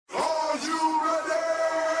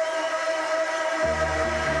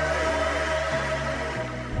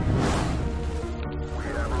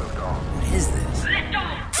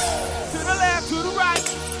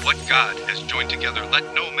God has joined together, let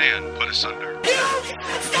no man put asunder.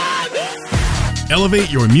 Elevate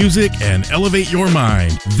your music and elevate your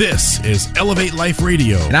mind. This is Elevate Life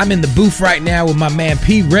Radio. And I'm in the booth right now with my man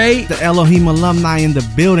P. Ray. The Elohim alumni in the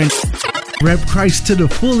building. Rep Christ to the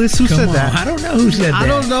fullest. Who said that? I don't know who said that. I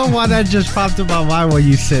don't know why that just popped in my mind when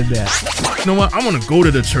you said that. You know what? I want to go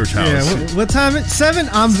to the church house. Yeah, what time is it? 7?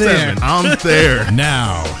 I'm there. 7. I'm there.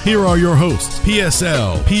 Now, here are your hosts,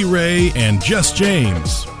 PSL, P. Ray, and Jus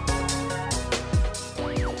James.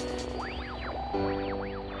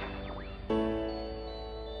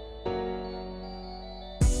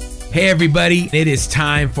 Hey everybody, it is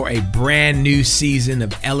time for a brand new season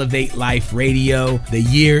of Elevate Life Radio. The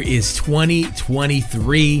year is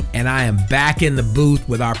 2023 and I am back in the booth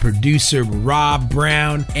with our producer Rob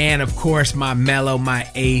Brown and of course my mellow, my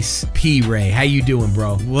ace, P. Ray. How you doing,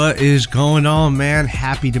 bro? What is going on, man?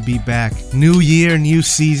 Happy to be back. New year, new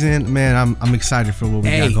season. Man, I'm excited for what we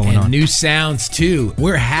got going on. New sounds too.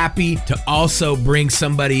 We're happy to also bring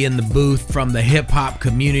somebody in the booth from the hip hop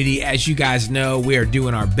community. As you guys know, we are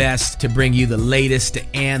doing our best to bring you the latest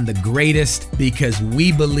and the greatest because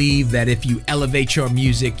we believe that if you elevate your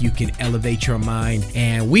music, you can elevate your mind.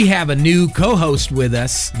 And we have a new co-host with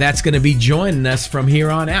us that's going to be joining us from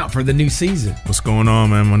here on out for the new season. What's going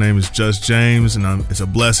on, man? My name is Jus James, and it's a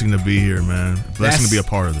blessing to be here, man. A blessing to be a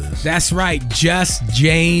part of this. That's right. Jus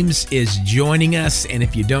James is joining us, and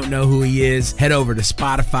if you don't know who he is, head over to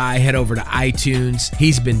Spotify, head over to iTunes.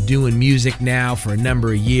 He's been doing music now for a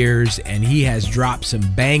number of years, and he has dropped some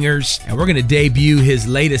bangers. And we're going to debut his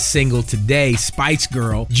latest single today, Spice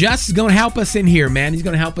Girl. Jus is going to help us in here, man. He's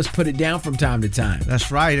going to help us put it down from time to time.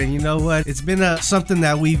 That's right. And you know what? It's been something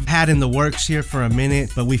that we've had in the works here for a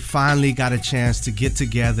minute, but we finally got a chance to get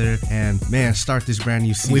together and, man, start this brand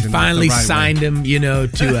new season. We finally signed him,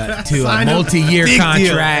 to a multi-year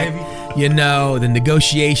contract. The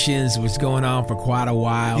negotiations was going on for quite a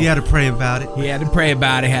while. He had to pray about it.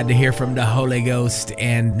 Had to hear from the Holy Ghost,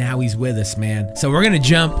 and now he's with us, man. So we're going to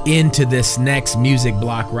jump into this next music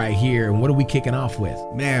block right here. And what are we kicking off with?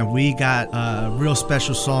 Man, we got a real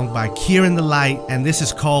special song by Kieran the Light, and this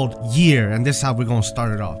is called Year, and this is how we're going to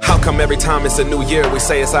start it off. How come every time it's a new year, we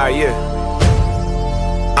say it's our year?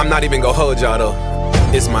 I'm not even going to hold y'all,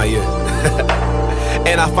 though. It's my year.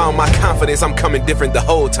 And I found my confidence, I'm coming different the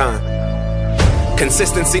whole time.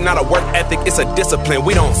 Consistency, not a work ethic, it's a discipline.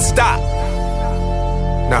 We don't stop.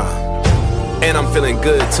 Nah. And I'm feeling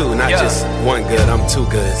good too, not just one good, I'm too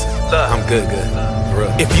good. I'm good.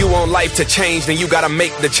 If you want life to change, then you gotta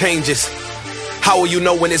make the changes. How will you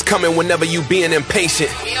know when it's coming whenever you being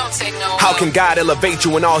impatient? We don't take no How can God elevate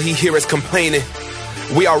you when all he hear is complaining?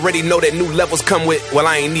 We already know that new levels come with, well,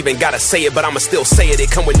 I ain't even gotta say it, but I'ma still say it.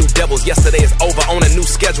 It come with new devils. Yesterday is over, on a new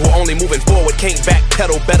schedule, only moving forward, can't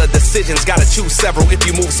backpedal. Better decisions, gotta choose several. If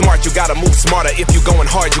you move smart, you gotta move smarter. If you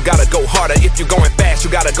going hard, you gotta go harder. If you going fast,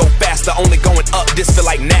 you gotta go faster. Only going up, this feel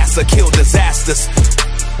like NASA, kill disasters.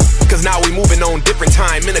 Cause now we moving on different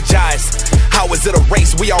time, energized. How is it a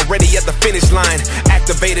race? We already at the finish line.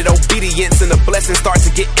 Activated obedience and the blessings start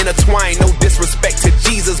to get intertwined. No disrespect to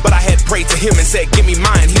Jesus, but I had prayed to him and said, give me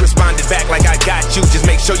mine. He responded back like I got you, just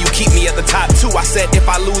make sure you keep me at the top too. I said, if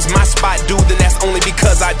I lose my spot, dude, then that's only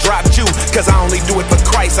because I dropped you. Cause I only do it for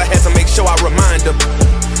Christ, I had to make sure I remind him.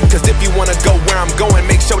 Cause if you wanna go where I'm going,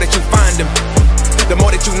 make sure that you find him. The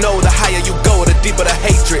more that you know, the higher you go, the deeper the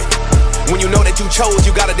hatred. When you know that you chose,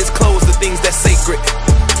 you gotta disclose the things that's sacred.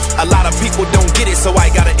 A lot of people don't get it, so I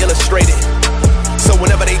gotta illustrate it. So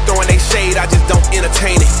whenever they throwing they shade, I just don't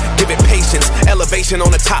entertain it. Give it patience, elevation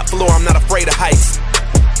on the top floor, I'm not afraid of heights.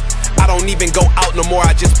 I don't even go out no more,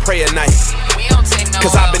 I just pray at night. We don't take no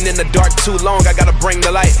Cause I've been in the dark too long, I gotta bring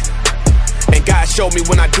the light. And God showed me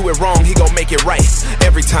when I do it wrong, he gon' make it right.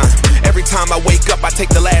 Every time I wake up, I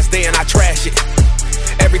take the last day and I trash it.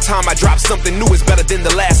 Every time I drop something new, it's better than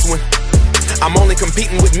the last one. I'm only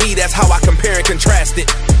competing with me, that's how I compare and contrast it.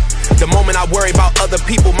 The moment I worry about other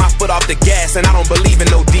people, my foot off the gas, and I don't believe in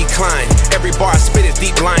no decline. Every bar I spit is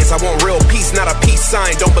deep lines. I want real peace, not a peace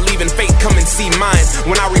sign. Don't believe in fate, come and see mine.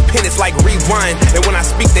 When I repent, it's like rewind. And when I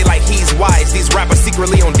speak, they like he's wise. These rappers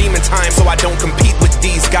secretly on demon time, so I don't compete with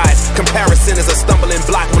these guys. Comparison is a stumbling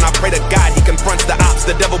block. When I pray to God, he confronts the ops.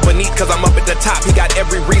 The devil beneath, cause I'm up at the top. He got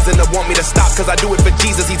every reason to want me to stop, cause I do it for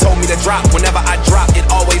Jesus. He told me to drop. Whenever I drop, it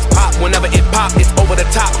always pop. Whenever it pop, it's over the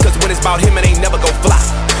top. Cause when it's about him, it ain't never go flop.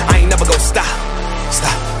 I ain't never go stop.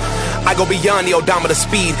 I go beyond the odometer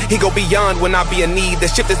speed. He go beyond when I be in need. The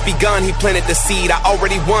shift has begun, he planted the seed. I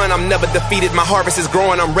already won, I'm never defeated. My harvest is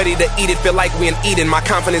growing, I'm ready to eat it. Feel like we in Eden, my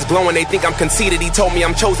confidence glowing. They think I'm conceited. He told me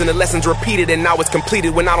I'm chosen, the lessons repeated, and now it's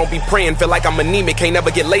completed. When I don't be praying, feel like I'm anemic. Can't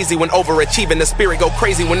never get lazy when overachieving. The spirit go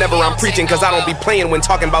crazy whenever I'm preaching, cause I don't be playing when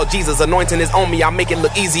talking about Jesus. Anointing is on me, I make it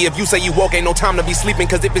look easy. If you say you woke, ain't no time to be sleeping,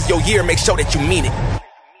 cause if it's your year, make sure that you mean it.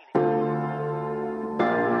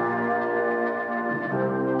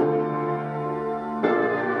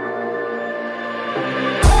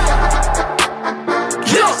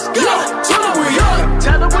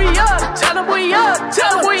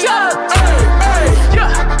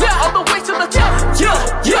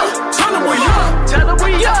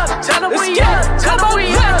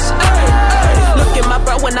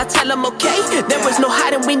 When I tell them okay, there is no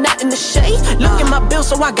hiding, we not in the shade. Look at my bill,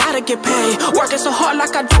 so I gotta get paid. Working so hard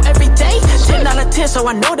like I do every day. 10 out of 10, so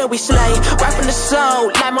I know that we slay. Rapping the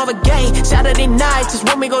soul, like Marvin Gaye. Saturday nights is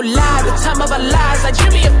when we go live. The time of our lives, like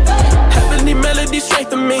Jimmy and heavenly melody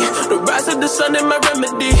strengthen me. The rise of the sun is my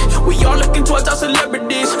remedy. We all looking towards our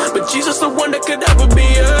celebrities, but Jesus the one that could ever be.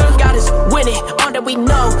 God is winning, all that we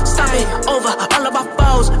know. Stopping over all of our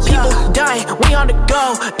foes. People dying, we on the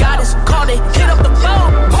go. God is calling, hit up the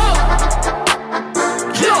phone.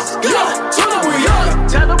 Tell them we up.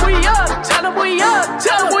 Tell them we up. Tell them we up.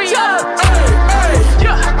 Tell them we up.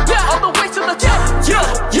 Yeah, all the way to the top.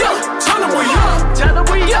 Yeah, tell them we up. Tell them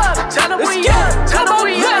we up. Tell them we up. Tell them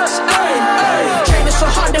we up. Training so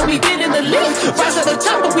hard that we been in the league. Rise at the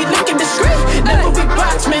top, but we looking discreet. Never be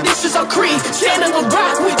box, man, this is our creed. Stand on the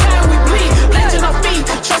rock, we die, we bleed. Planting our feet,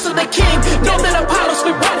 trust in the king. Know that Apollo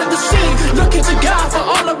spit right in the sea. Looking to God for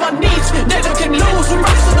all of our needs. Never can lose, we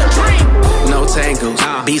rise to the dream. No tangles,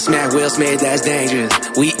 beat smack, Will Smith, that's dangerous.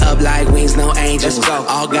 We up like wings, no angels.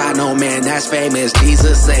 All God, no man, that's famous.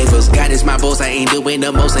 Jesus save us. God is my boss, I ain't doing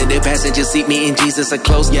the most. And the passenger seat, me and Jesus are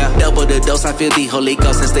close. Yeah, double the dose, I feel the Holy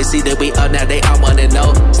Ghost. Since they see that we up, now they all wanna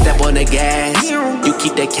know. Step on the gas, you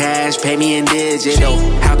keep the cash, pay me in digital.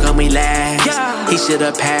 How come we last? He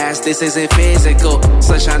should've passed, this isn't physical.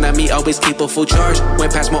 Sunshine on me, always keep a full charge.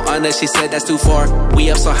 Went past more under, she said that's too far. We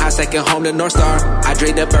up so high, second home to North Star. I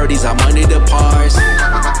drink the birdies, I'm under the pars.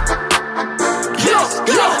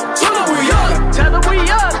 Tell them we up. Tell them we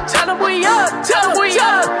up. Tell them we up. Tell them we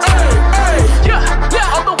up.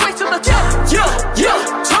 Yeah, all the way to the top.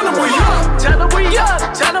 Yeah, tell them we up. Tell them we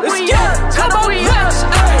up. Tell them we up. Tell them we up.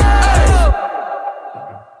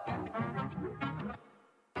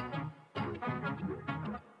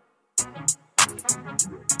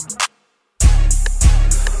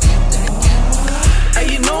 Hey,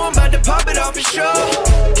 you know I'm about to pop it off for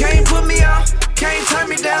sure. Can't put me out, can't turn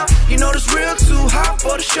me down. You know this real too hot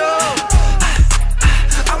for the show.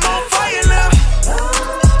 I'm on fire now.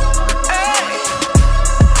 Hey,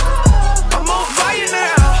 I'm on fire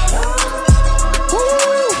now.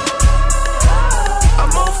 Woo.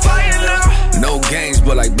 I'm on fire now. No games,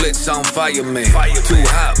 but like Blitz on fire, man. Too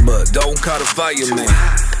hot, but don't call the fireman.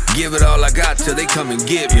 Give it all I got till they come and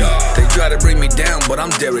get me. They try to bring me down, but I'm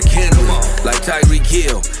Derrick Henry. Like Tyreek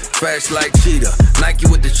Hill, fast like Cheetah. Nike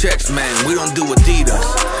with the checks, man, we don't do Adidas.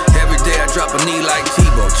 Every day I drop a knee like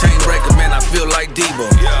Tebow. Chain breaker, man, I feel like Debo.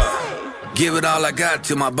 Give it all I got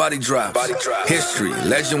till my body drops. History,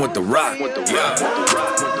 legend with the rock.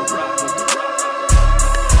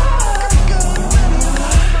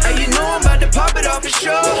 Hey, you know I'm about to pop it off for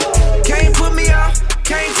sure. Can't put me out,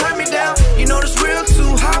 can't turn me down. You know this real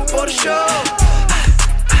too hot for the show.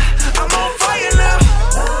 I'm on fire now.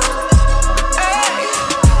 Hey,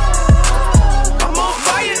 I'm on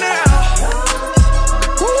fire now.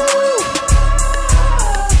 Woo.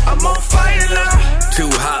 I'm on fire now. Too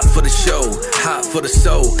hot for the show, hot for the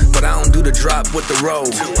soul. But I don't do the drop with the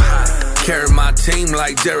roll. Carry my team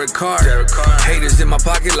like Derek Carr. Haters in my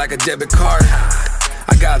pocket like a debit card.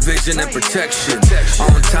 I got vision and protection.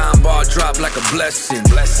 On time, ball drop like a blessing.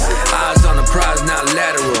 Eyes on the prize, not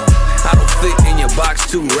lateral. I don't fit in your box,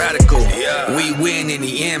 too radical. We win in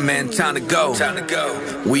the end, man, time to go.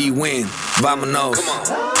 We win, vamonos.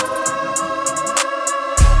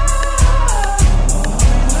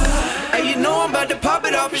 Hey, you know I'm about to pop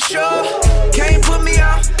it off for sure. Can't put me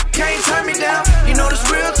out, can't turn me down. You know this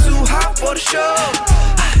real too hot for the show.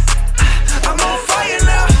 I'm on fire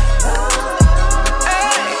now.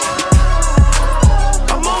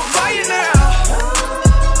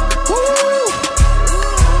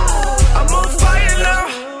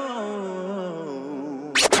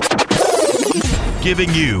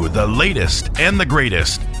 Giving you the latest and the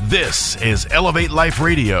greatest. This is Elevate Life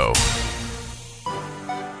Radio.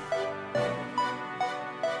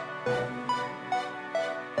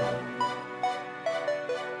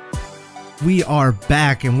 We are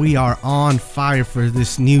back and we are on fire for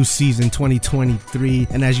this new season 2023.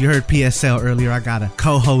 And as you heard PSL earlier, I got a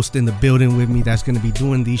co-host in the building with me that's going to be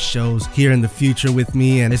doing these shows here in the future with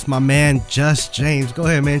me. And it's my man, Jus James. Go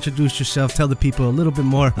ahead, man. Introduce yourself. Tell the people a little bit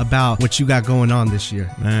more about what you got going on this year.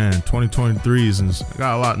 Man, 2023 is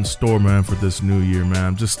got a lot in store, man, for this new year,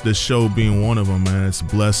 man. Just this show being one of them, man. It's a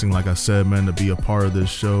blessing, like I said, man, to be a part of this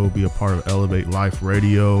show, be a part of Elevate Life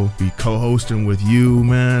Radio, be co-hosting with you,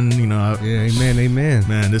 man. You know, amen.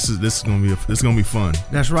 Man, this is gonna be fun.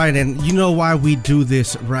 That's right, and you know why we do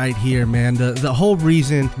this right here, man. The whole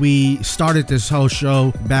reason we started this whole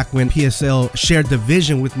show back when PSL shared the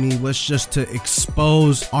vision with me was just to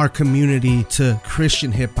expose our community to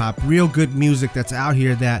Christian hip hop, real good music that's out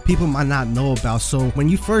here that people might not know about. So when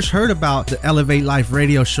you first heard about the Elevate Life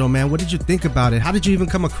Radio show, man, what did you think about it? How did you even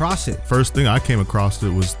come across it? First thing I came across it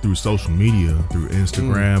was through social media, through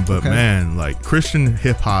Instagram. But man, like Christian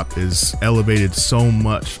hip hop is elevated so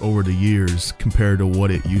much over the years compared to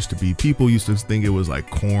what it used to be. People used to think it was like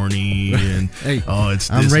corny and it's this.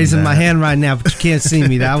 I'm raising my hand right now, but you can't see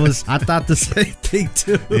me. I thought the same thing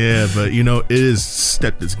too. Yeah, but you know, it has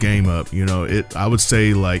stepped its game up. You know, I would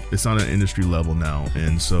say like it's on an industry level now,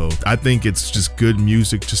 and so I think it's just good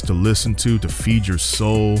music just to listen to feed your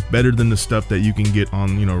soul, better than the stuff that you can get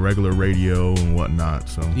on, you know, regular radio and whatnot.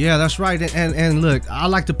 So yeah, that's right. And look, I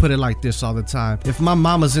like to put it like this all the time. If my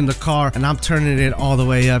mama's in the car and I'm turning it all the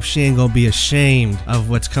way up, she ain't gonna be ashamed of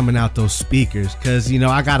what's coming out those speakers, because you know,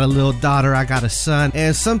 I got a little daughter, I got a son,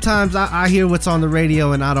 and sometimes I hear what's on the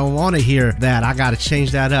radio and I don't want to hear that. I gotta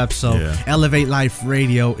change that up. So Elevate Life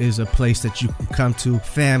Radio is a place that you can come to,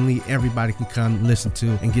 family, everybody can come listen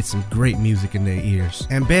to and get some great music in their ears.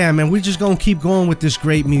 And bam, man, we're just gonna keep going with this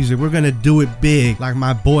great music. We're gonna do it big, like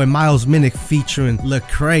my boy Miles Minnick featuring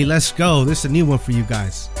Lecrae. Let's go. This is a new one for you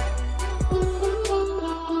guys.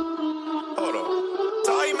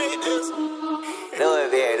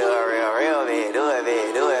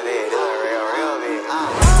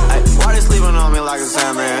 Like a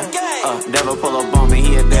Sandman, devil pull up on me,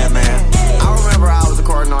 he a dead man. I remember I was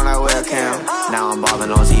recording on that webcam. Now I'm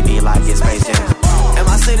balling on TV like it's Space Jam. And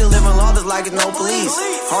my city living lawless like it's no police.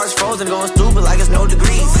 Hearts frozen, going stupid like it's no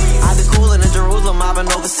degrees. I be coolin' in Jerusalem,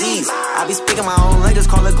 mobbing overseas. I be speaking my own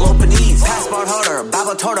language, call it Glopanese. Passport holder,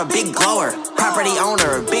 Bible toter, big glower. Property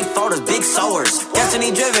owner, big folders, big sowers.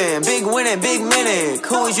 Destiny driven, big winning, big Minnick.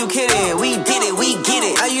 Who is you kidding? We did it, we get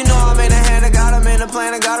it. Now you know I'm in the hand, I got him in the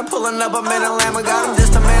plan, I got him pulling up, I'm in a lamb, I got him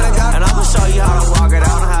just a man, I got him. And I'ma show you how to walk it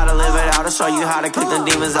out and how to live it out. I'll show you how to kick the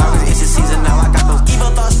demons out, cause it's your season now. I got those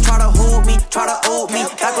evil thoughts, try to hold me, try to hold me.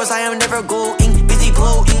 Backwards I am never going, busy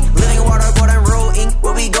gloating. Living water, but I'm rolling.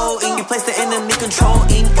 Where we going? You place the enemy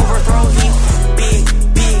controlling, overthrowing. Big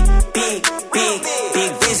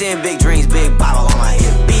vision, big dreams, big Bible on my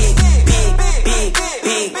hip. Big.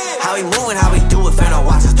 How we moving, how we do it, finna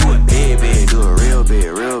watch us do it big. Do it real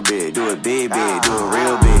big, do it big, do it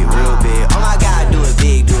real big. Oh my God, do it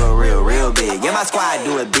big, do it real big. Yeah, my squad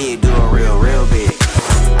do it big, do it real big.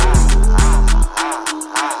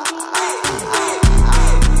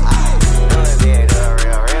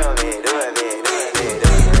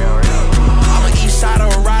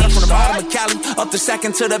 Up the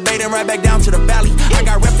second to the bait and right back down to the valley. I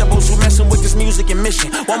got reputables who messin' with this music and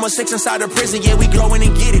mission. 116 inside the prison, yeah, we glowing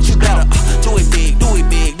and get it. You better do it big, do it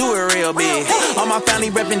real big. All my family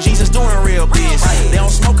reppin' Jesus, doing real biz. They don't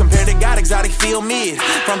smoke compared to God, exotic feel mid.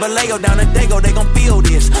 From Vallejo down to Dago, they gon' feel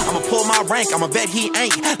this. I'ma pull my rank, I'ma bet he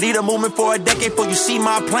ain't. Lead a movement for a decade before you see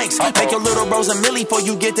my planks. Make your little bros a milli before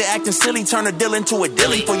you get to acting silly. Turn a deal into a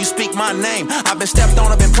dilly before you speak my name. I've been stepped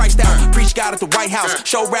on, I've been priced out. Preach God at the White House.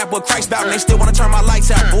 Show rap what Christ bout, and they still wanna turn my lights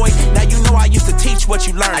out, boy. Now you know I used to teach what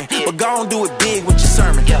you learning, but go on do it big with your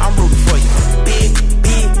sermon. I'm rooting for you. Big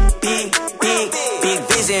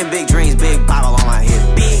vision, big dreams, big Bible on my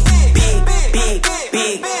hip. Big.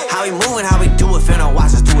 How we moving, how we do it, finna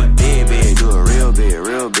watch us do it big. Do it real big,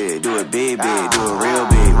 do it big, do it real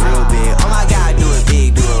big. Oh my God, do it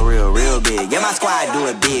big, do it real big. Yeah, my squad do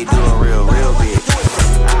it big, do it real big.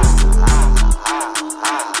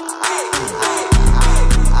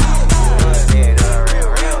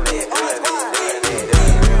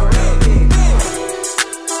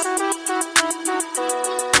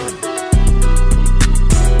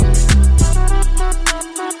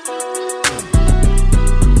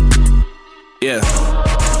 Yeah.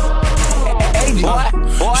 Hey, boy.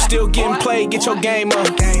 Still getting played, get your game up.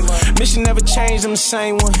 Mission never changed, I'm the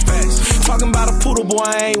same one. Talking about a poodle, boy,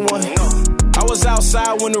 I ain't one. I was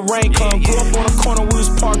outside when the rain come. Grew up on a corner, we was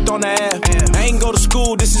parked on the Ave. I ain't go to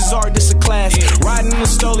school, this is art, this a class. Riding in the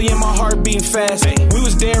slowly and my heart beating fast. We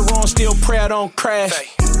was dead wrong, still pray I don't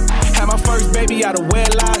crash. Had my first baby out of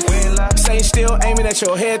wedlock. Same still aiming at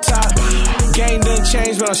your head top. Game done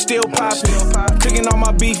changed, but I'm still popping. Cooking on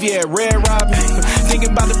my beef, yeah, Red Robin. Thinking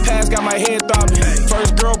about the past, got my head throbbing.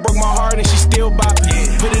 First girl broke my heart and she still bopping.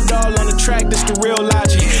 Put it all on the track, this the real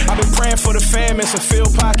logic. I've been praying for the fam and some fill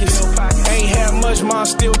pockets. Ain't had much, mom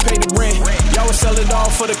still pay the rent. Y'all would sell it all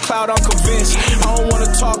for the clout, I'm convinced. I don't wanna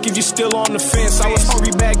talk if you still on the fence. I was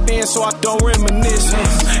hungry back then, so I don't reminisce.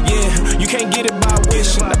 Yeah, you can't get it by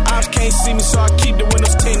wishing. The ops can't see me, so I keep the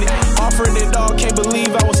windows tinted. Offering it all, can't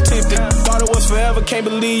believe I was tempted. Thought it was forever, can't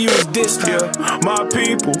believe you was distant. Yeah, my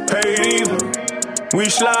people hate evil. We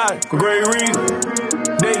slide, great reason.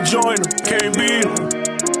 They join them, can't beat them.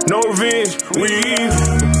 No revenge, we even.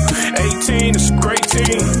 18, it's a great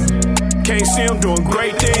team. Can't see them doing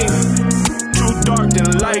great things. Too dark than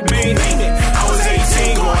a light beam. I was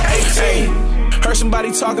 18, going 18. Heard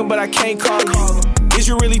somebody talking, but I can't call it. Is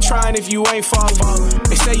you really trying if you ain't falling?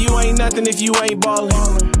 They say you ain't nothing if you ain't ballin'.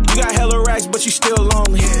 You got hella racks, but you still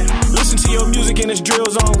lonely. Listen to your music and it's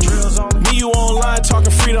drills only. Me, you online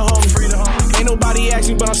talking free to homie. Ain't nobody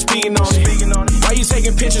asking, but I'm speaking on it. Why you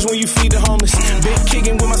taking pictures when you feed the homeless? Big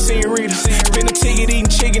kicking with my senorita. Spin a ticket, eating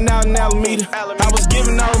chicken out in Alameda. I was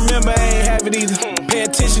giving, I remember, I ain't have it either. Pay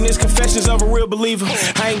attention, it's confessions of a real believer.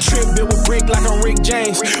 I ain't tripped, built with brick like I'm Rick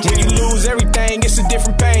James. When you lose everything, it's a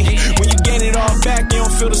different pain. When you gain it all back, you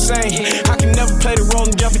don't feel the same. I can never play the role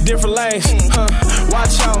and jump in different lanes.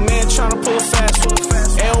 Watch out, man, tryna pull a fast one.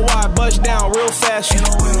 LY, bust down real fast.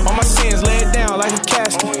 All my sins, lay it down like a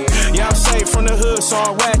casket. Yeah, I'm safe from the hood, so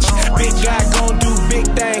I'm ratchet. Big guy gon' do big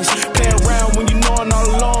things. Play around when you know I'm all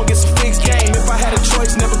along, it's a fixed game. If I had a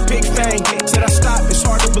choice, never pick fame. Said I stop, it's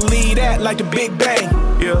hard to believe that, like the Big Bang.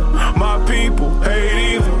 Yeah, my people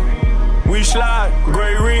hate evil. We slide,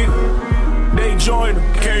 great reason. They join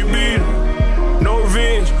them, can't beat them. No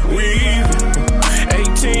revenge, we even.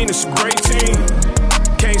 18, it's a great team.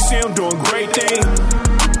 Can't see them doing great things.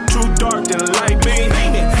 Too dark than a light beam.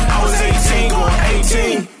 I was 18, going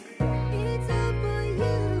 18.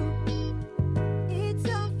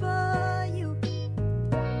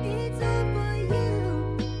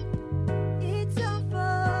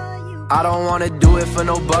 I don't wanna do it for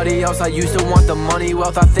nobody else. I used to want the money,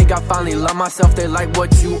 wealth. I think I finally love myself. They like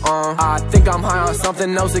what you on. I think I'm high on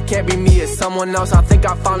something else. It can't be me, it's someone else. I think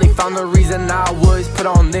I finally found the reason I was put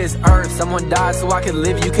on this earth. Someone died so I could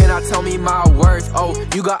live. You cannot tell me my worth. Oh,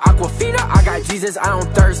 you got Aquafina, I got Jesus. I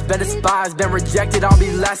don't thirst. Been despised, been rejected. I'll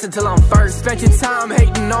be last until I'm first. Spent your time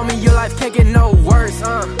hating on me. Your life can't get no worse.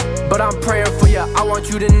 But I'm praying for you. I want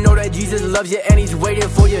you to know that Jesus loves you and he's waiting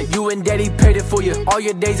for you. You and Daddy paid it for you. All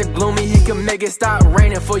your days are gloomy. He can make it stop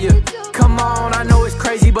raining for you. Come on, I know it's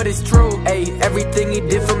crazy, but it's true. Hey, everything he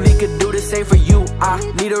did for me could do the same for you. I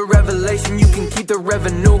need a revelation, you can keep the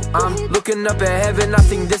revenue. I'm looking up at heaven, I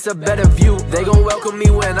think this a better view. They gon' welcome me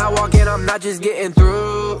when I walk in, I'm not just getting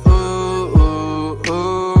through.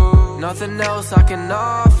 Nothing else I can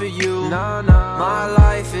offer you. My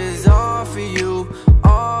life is all for you,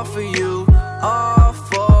 all for you, all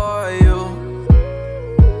for you.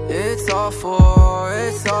 It's all for,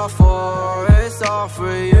 it's all for, it's all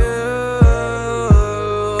for you.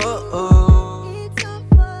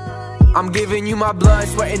 I'm giving you my blood,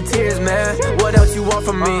 sweat, and tears, man. What else you want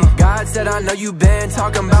from me? God said, I know you been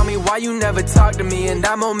talking about me. Why you never talk to me? In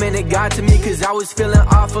that moment it got to me, cause I was feeling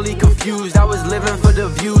awfully confused. I was living for the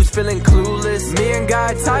views, feeling clueless. Me and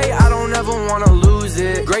God tight, I don't ever wanna lose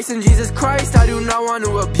it. Grace in Jesus Christ, I do not want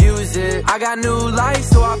to abuse it. I got new life,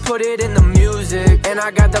 so I put it in the music. And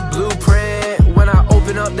I got the blueprint when I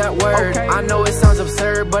open up that word. I know it sounds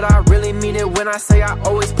absurd, but I really mean it when I say I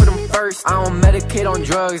always put him first. I don't medicate on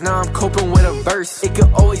drugs, now I'm coping with a verse. It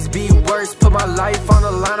could always be worse, put my life on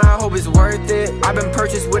the line, I hope it's worth it. I've been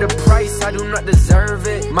purchased with a price, I do not deserve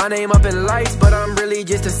it. My name up in lights, but I'm really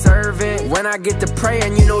just a servant. When I get to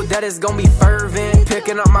praying, you know that it's gonna be fervent.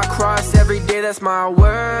 Picking up my cross every day, that's my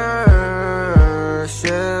worship.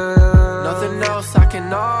 Nothing else I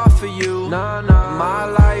can offer you. My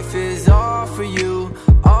life is all for you,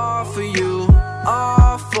 all for you,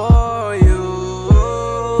 all for you.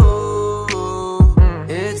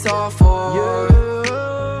 It's all for you,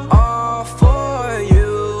 all for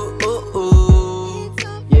you.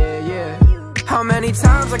 Yeah, yeah. How many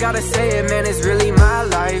times I gotta say it, man, it's really my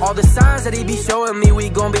life. All the signs that he be showing me, we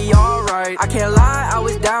gon' be alright. I can't lie, I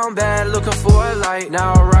was down bad, looking for a light.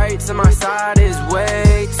 Now right to my side is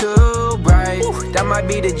way too bright. Ooh, that might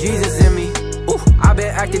be the Jesus in me. Ooh, I've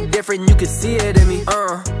been acting different, you can see it in me.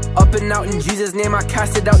 Up and out in Jesus' name, I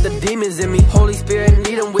casted out the demons in me. Holy Spirit,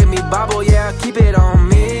 need him with me. Bible, yeah, keep it on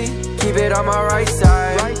me. Keep it on my right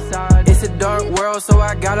side. It's It's a dark world, so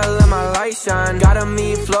I gotta let my light shine. Gotta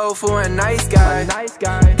meet flow for a nice guy.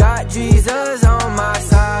 Got Jesus on my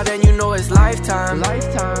side, and you know it's lifetime.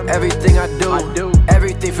 Everything I do,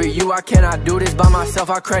 everything for you. I cannot do this by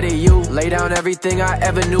myself, I credit you. Lay down everything I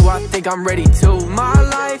ever knew, I think I'm ready to. My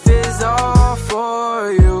life is all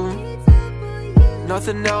for you.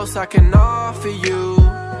 Nothing else I can offer you.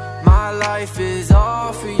 My life is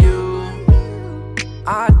all for you.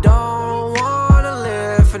 I don't wanna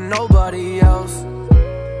live for nobody else.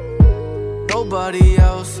 Nobody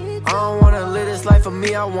else. I don't wanna live this life for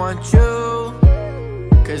me, I want you.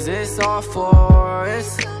 Cause it's all for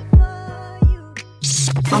us.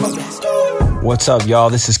 What's up, y'all?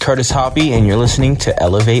 This is Curtis Hoppy, and you're listening to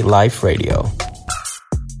Elevate Life Radio.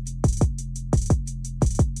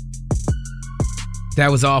 That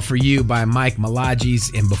was All For You by Mike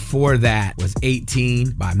Malagis, and before that was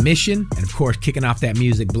 18 by Mission, and of course kicking off that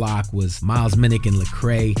music block was Miles Minnick and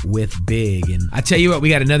Lecrae with Big. And I tell you what, we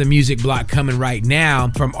got another music block coming right now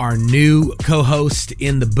from our new co-host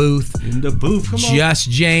in the booth, come on, Jus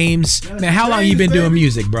James. Man, how long you been doing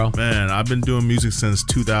music, bro? Man, I've been doing music since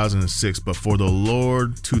 2006, but for the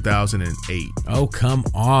Lord, 2008. Oh, come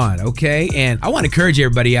on. Okay, and I want to encourage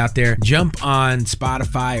everybody out there, jump on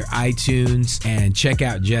Spotify or iTunes and check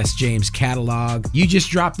out Jus James' catalog. You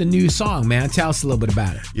just dropped a new song, man. Tell us a little bit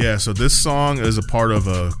about it. Yeah, so this song is a part of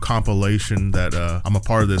a compilation that I'm a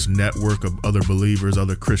part of this network of other believers,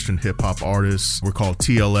 other Christian hip-hop artists. We're called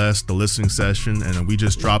TLS, The Listening Session, and we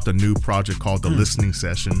just dropped a new project called The Listening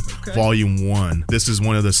Session, Volume 1. This is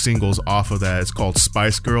one of the singles off of that. It's called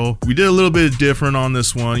Spice Girl. We did a little bit different on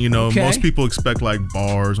this one. You know, most people expect like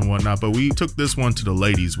bars and whatnot, but we took this one to the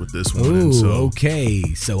ladies with this one. Ooh, okay.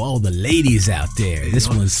 So all the ladies out there, this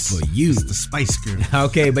one's for you. It's the Spice Girl.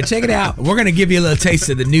 Okay, but check it out. We're going to give you a little taste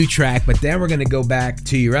of the new track, but then we're going to go back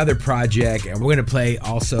to your other project, and we're going to play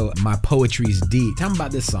also My Poetry's Deep. Tell me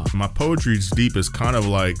about this song. My Poetry's Deep is kind of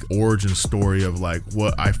like origin story of like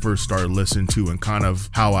what I first started listening to and kind of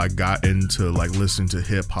how I got into like listening to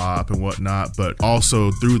hip hop and whatnot, but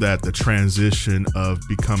also through that, the transition of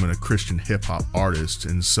becoming a Christian hip hop artist.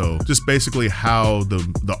 And so just basically how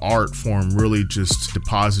the art form really just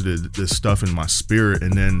deposited this stuff in my spirit,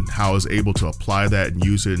 and then how I was able to apply that and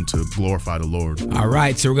use it to glorify the Lord. All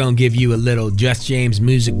right, so we're going to give you a little Jus James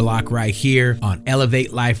music block right here on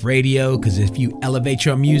Elevate Life Radio, because if you elevate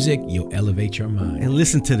your music, you'll elevate your mind. And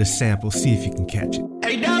listen to the sample, see if you can catch it.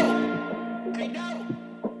 Hey, no!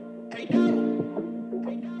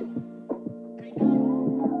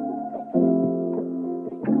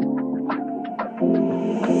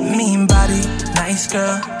 Mean body, nice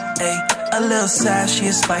girl, ayy, a little sassy,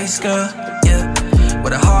 a spice girl, yeah.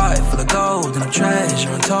 With a heart full of gold and a treasure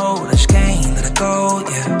untold, I just can't let it go,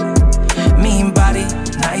 yeah. Mean body,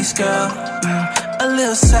 nice girl, a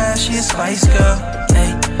little sassy, a spice girl,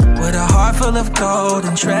 ayy. With a heart full of gold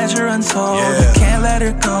and treasure untold, I can't let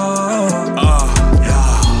her go.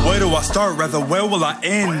 Where do I start? Rather, where will I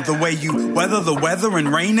end? The way you weather the weather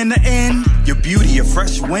and rain in the end. Your beauty, a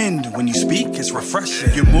fresh wind. When you speak, it's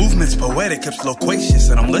refreshing. Your movement's poetic, it's loquacious,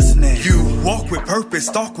 and I'm listening. You walk with purpose,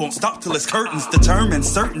 thought won't stop till it's curtains. Determined,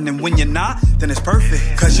 certain, and when you're not, then it's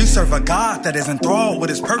perfect. Cause you serve a God that is enthralled with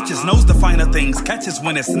his purchase. Knows the finer things, catches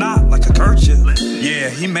when it's not, like a kerchief. Yeah,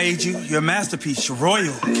 he made you, you're a masterpiece, you're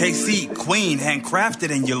royal. KC, queen, handcrafted,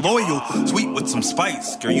 and you're loyal. Sweet with some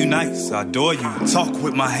spice, girl, you nice, I adore you. Talk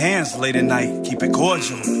with my hands late at night, keep it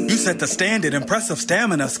cordial. You set the standard, impressive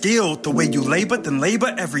stamina, skilled. The way you labor, then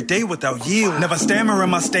labor every day without yield. Never stammer in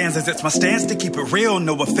my stanzas, it's my stance to keep it real.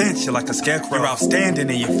 No offense, you're like a scarecrow, you're outstanding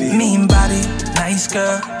in your field. Mean body, nice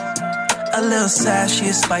girl, a little sassy,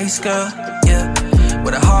 a spice girl, yeah.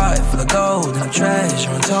 With a heart full of gold and a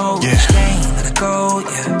treasure untold, yeah. Can't let it go,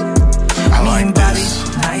 yeah. I like mean this.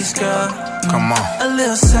 Body, nice girl, come on. A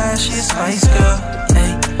little sassy, a spice girl,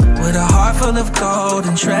 hey. With a heart full of gold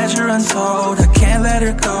and treasure untold, I can't let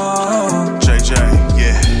her go. JJ,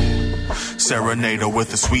 yeah. Serenader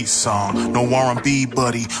with a sweet song. No R&B,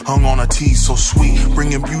 buddy. Hung on a T so sweet.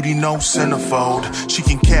 Bringing beauty, no centerfold. She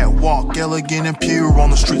can catwalk, elegant and pure on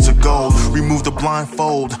the streets of gold. Remove the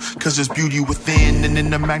blindfold, cause there's beauty within. And in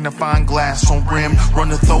the magnifying glass on rim,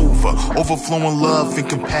 runneth over. Overflowing love and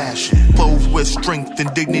compassion. Clothed with strength and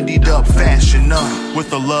dignity'd up fashion.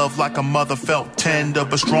 With a love like a mother felt tender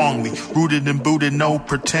but strongly. Rooted and booted, no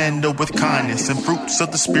pretender. With kindness and fruits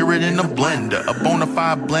of the spirit in a blender. A bona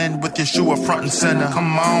fide blend with Yeshua front and center.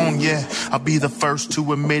 Come on, yeah. I'll be the first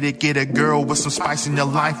to admit it. Get a girl with some spice in your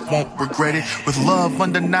life, won't regret it. With love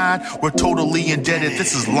undenied, we're totally indebted.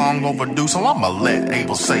 This is long overdue, so I'ma let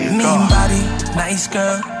Abel say it. Mean body, nice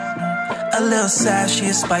girl, a little sassy,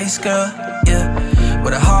 a spice girl, yeah.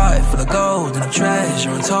 With a heart full of gold and a treasure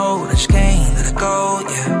untold. I just can't let it go,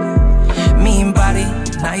 yeah. Mean body,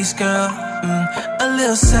 nice girl. A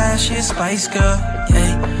little sad, she a spice girl,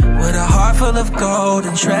 yeah. With a heart full of gold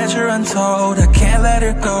and treasure untold. I can't let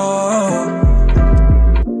her go.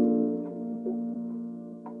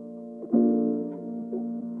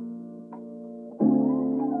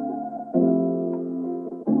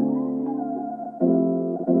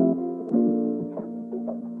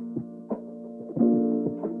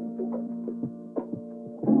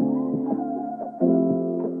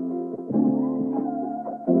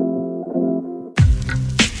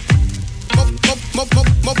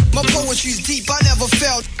 My poetry's deep, I never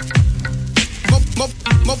felt.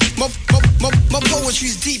 My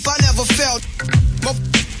poetry's deep, I never felt.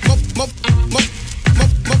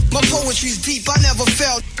 My poetry's deep, I never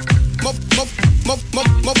felt.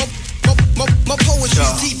 My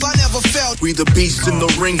poetry's deep, I never felt. We the beasts in the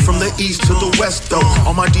ring from the east to the west, though.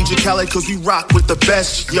 On my DJ Khaled, cause we rock with the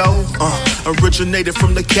best, yo. Originated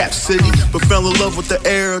from the Cap City, but fell in love with the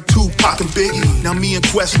era of Tupac and Biggie. Now me and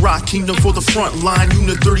Quest rock Kingdom for the front line.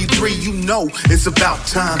 Unit 33, you know it's about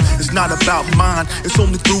time. It's not about mine, it's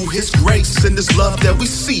only through his grace and this love that we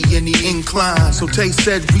see in the incline. So Tay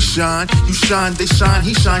said we shine, you shine, they shine,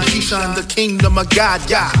 he shine, she shine. The kingdom of God,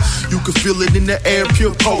 yeah. You can feel it in the air,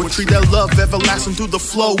 pure poetry. That love everlasting through the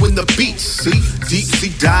flow in the beats. See, deep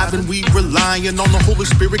sea diving, we relying on the Holy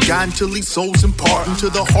Spirit guide until these souls imparting to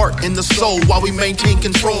the heart and the soul while we maintain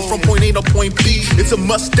control from point A to point B. It's a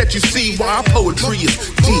must that you see why our poetry is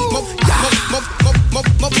deep.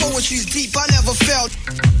 My poetry's deep, I never felt.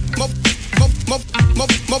 My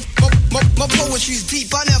poetry's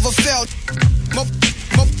deep, I never felt.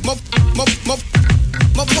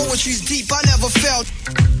 My poetry's deep, I never felt.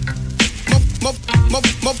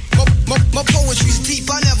 My poetry's deep,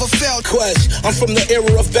 I never felt. Quest, I'm from the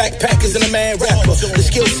era of backpackers and a man rapper. The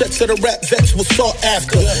skill sets of the rap vets was sought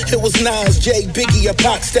after. It was Nas, Jay, Biggie, a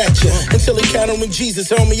Pac stature. Until encountering Jesus,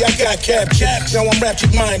 homie, I got captured. Now I'm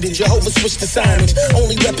rapture-minded, Jehovah switched assignments.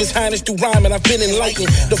 Only rep his highness through rhyming, I've been enlightened.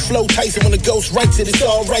 The flow Tyson, when the ghost writes it, it's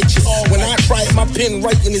all righteous. When I try it, my pen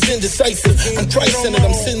writing is indecisive. I'm Christ-centered,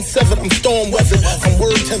 I'm sin-severed, I'm storm-weathered. I'm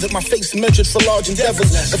word-tethered, my face measured for large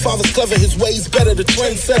endeavors. The Father's clever, his ways better, the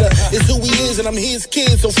trendsetter is who he is, and I'm his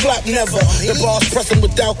kid, so flop never. The bars pressing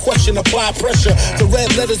without question, apply pressure. The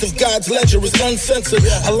red letters of God's ledger is uncensored.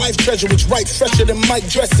 A life treasure which writes fresher than Mike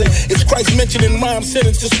dressing. It's Christ mentioned in rhyme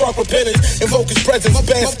sentence to spark repentance. Invoke his presence,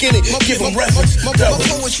 bask in it, give him reverence. My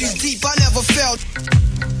poetry's deep, I never felt.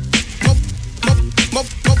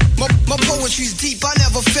 My poetry's deep, I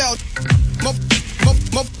never felt. My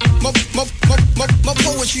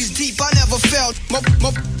poetry's deep, I never felt. My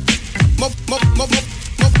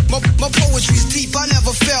poetry's deep, I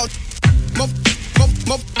never felt.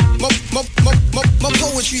 My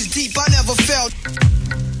poetry's deep, I never felt.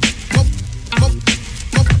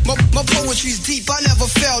 My poetry's deep, I never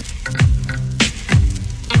felt.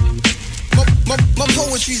 My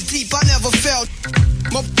poetry's deep, I never felt.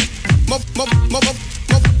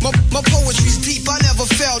 My poetry's deep, I never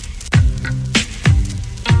felt.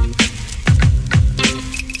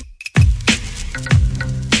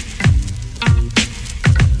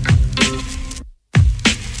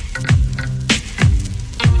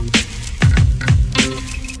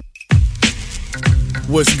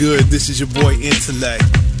 What's good? This is your boy Intellect,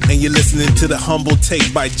 and you're listening to the Humble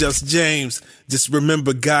Take by Jus James. Just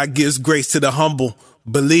remember, God gives grace to the humble.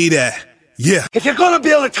 Believe that. Yeah. If you're gonna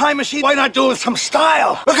build a time machine, why not do it with some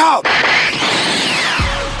style? Look out!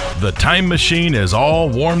 The time machine is all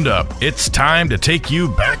warmed up. It's time to take you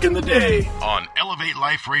back in the day on Elevate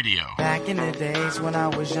Life Radio. Back in the days when I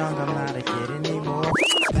was young, I'm not a kid anymore.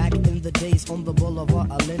 Back in the days on the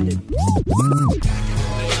boulevard, I landed.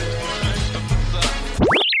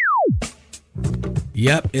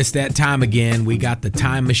 Yep, it's that time again. We got the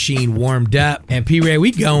time machine warmed up. And P-Ray,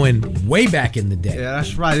 we going way back in the day. Yeah,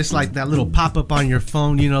 that's right. It's like that little pop-up on your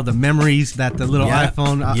phone, you know, the memories that the little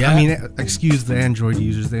iPhone. I mean, excuse the Android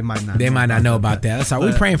users. They might not know about that. That's all.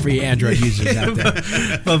 We're praying for you Android users out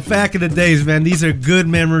there. But back in the days, man, these are good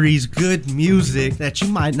memories, good music that you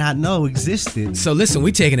might not know existed. So listen,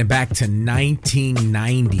 we're taking it back to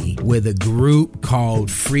 1990 with a group called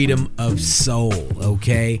Freedom of Soul,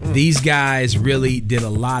 okay? These guys really did a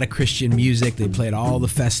lot of Christian music. They played all the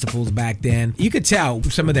festivals back then. You could tell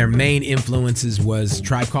some of their main influences was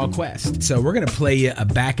Tribe Called Quest. So we're going to play you a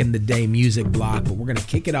back in the day music block, but we're going to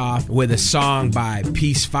kick it off with a song by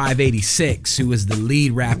Peace 586, who was the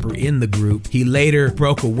lead rapper in the group. He later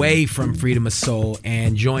broke away from Freedom of Soul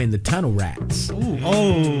and joined the Tunnel Rats. Ooh.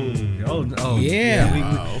 Oh. Yeah.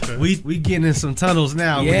 Wow, okay. We getting in some tunnels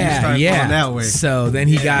now. When you start going that way. So then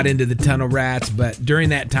he got into the Tunnel Rats, but during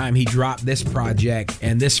that time he dropped this project,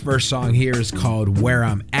 and this first song here is called Where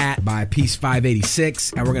I'm At by Piece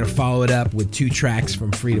 586, and we're gonna follow it up with 2 tracks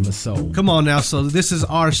from Freedom of Soul. Come on now, so this is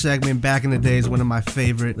our segment. Back in the day is one of my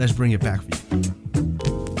favorite. Let's bring it back for you.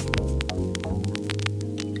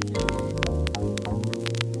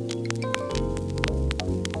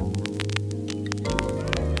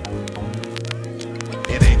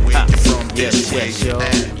 Yes, y'all.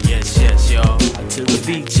 Yes, y'all. To the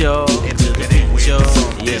beat, y'all. To the beat, y'all.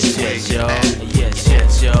 Yes, y'all.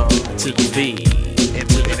 Yes, y'all. To the beat.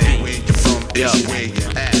 To the beat. Yo.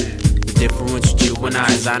 The difference with you and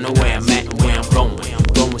I is I know where I'm at and where I'm going.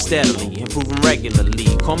 Growing steadily, improving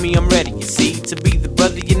regularly. Call me, I'm ready, you see, to be the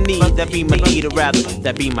brother you need. That be my need, or rather,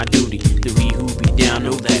 that be my duty. The we who be down,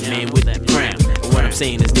 know that man with the crown. But what I'm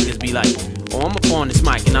saying is niggas be like, oh, I'm up on this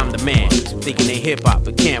mic and I'm the man. Thinking they hip hop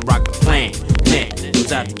but can't rock the plan. Man,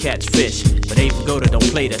 goes out to catch fish, but Abe Pagoda don't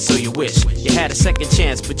play that, so you wish you had a second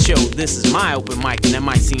chance. But yo, this is my open mic and that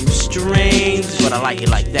might seem strange, but I like it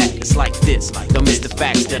like that. It's like this. Don't miss the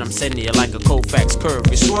facts that I'm sending you like a Colfax curve.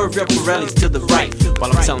 You swerve your Pirellis to the right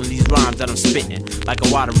while I'm telling these rhymes that I'm spitting like a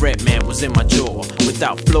water red man was in my jaw.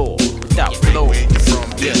 Without floor, without floor.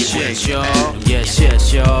 Yes, y'all. Yes,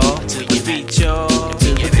 y'all. To the beat, y'all.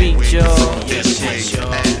 To the beat, y'all. Yes,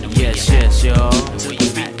 y'all. Yes, y'all. To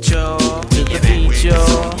the beat, y'all. To the beat,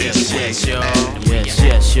 y'all. Yes, y'all.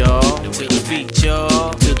 Yes, y'all. To the beat,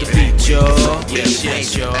 y'all. To the beat, y'all. Yes,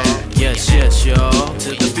 y'all. Yes, y'all. To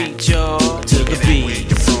the beat, y'all. To the beat.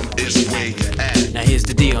 Now here's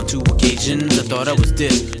the deal, on 2 occasions I thought I was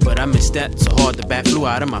this, but I missed that, so hard the bat flew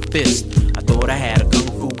out of my fist. I thought I had a kung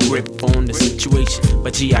fu grip on the situation,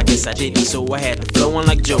 but gee, I guess I didn't, so I had to flow on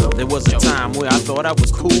like Joe. There was a time where I thought I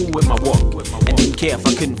was cool with my walk, and didn't care if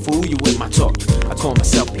I couldn't fool you with my talk. I called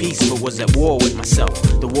myself peaceful, was at war with myself.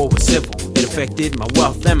 The war was civil, it affected my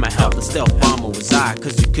wealth and my health. The stealth bomber was I,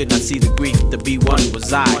 cause you could not see the grief. The B1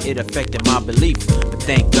 was I, it affected my belief. But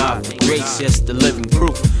thank God for grace, yes, the living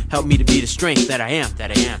proof. Help me to be the strength that I am.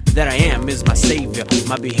 That I am is my savior.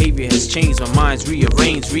 My behavior has changed, my mind's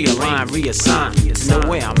rearranged, realigned, reassigned. To know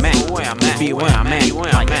where I'm at, be where I'm at,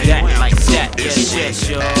 like that. Yes,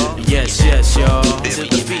 y'all. Yes, y'all. To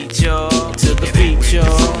the beat, y'all. To the beat,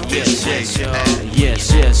 y'all. Yes, y'all.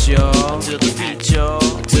 Yes, y'all. To the beat, y'all.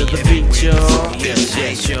 To the beat, y'all. Yes,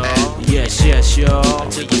 y'all. Yes, y'all.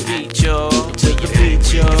 To the beat, y'all. To the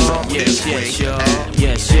beat, y'all. Yes, y'all.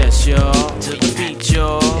 Yes, y'all. To the beat,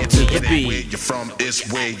 y'all. To the beat. Where you from is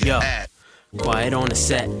where you at. Quiet on the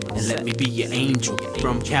set and let me be your angel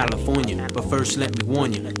from California. But first let me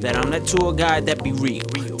warn you that I'm that tour guide that be real.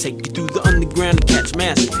 Take you through the underground and catch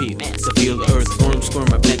mass appeal. To feel the earthworm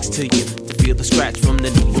squirm up next to you. To feel the scratch from the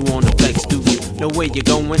needle on the flex. Do you know where you're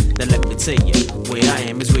going? Then let me tell you, where I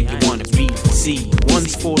am is where you wanna be. See,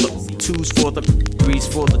 1's for the, 2's for the, 3's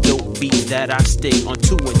for the dope beat that I stick on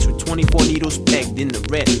 2 inch with 24 needles pegged in the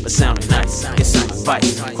red. But sounding nice, get some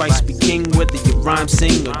advice. Christ be king, whether you rhyme,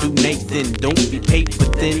 sing, or do Nathan. Don't be paper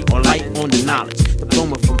thin or light on the knowledge.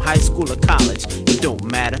 Diploma from high school or college, it don't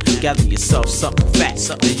matter. Gather yourself something fat.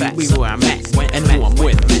 Then you be where I'm at and who I'm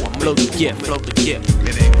with. Blow the gift, blow the gift.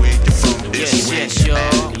 It ain't where you from. Yes,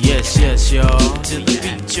 y'all. Yes, y'all. To the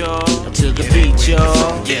beat, y'all. To the beat,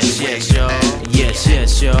 y'all. Yes, y'all.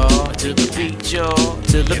 Yes, y'all. To the beat, y'all.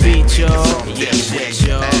 To the beat, y'all. Yes,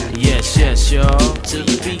 y'all. Yes, y'all. To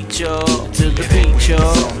the beat, y'all. To the beat,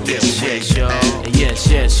 y'all. Yes, y'all.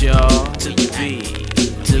 Yes, y'all. To the beat.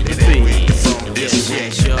 To the beat. Yes,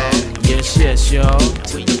 y'all. Yes, y'all.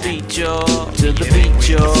 To the beat, y'all. To the beat,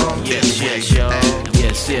 y'all. Yes, y'all.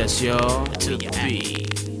 Yes, y'all. To the beat.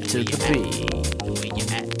 To the beat. Where you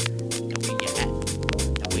at? Where you at?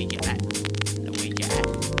 Where you at? Where you at?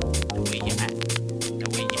 Where you at? Where you at?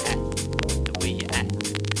 Where you at?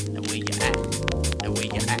 Where you at? Where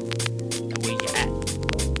you at? Where you at? Where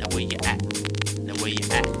you at? Where you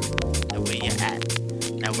at? Where you at?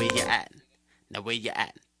 Now where you at? Now where you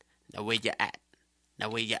at? Now where you at? Now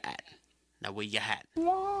where you at? Now where you at?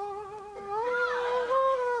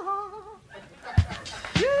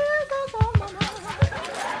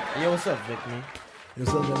 Yo, what's up, Vic, man?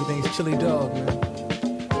 What's up? Everything's chili dog, man.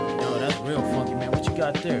 Yo, that's real funky, man. What you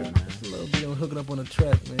got there, man? A little bit of hooking up on the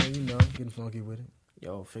track, man. You know, getting funky with it.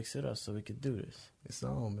 Yo, fix it up so we can do this. It's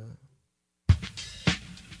on, man.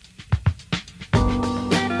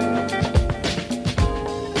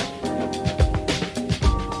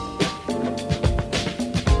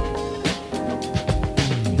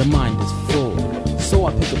 The mind is full, so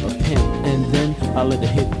I pick up a pen and then I let it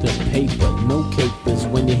hit the paper. No capers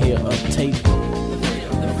when you hear a tape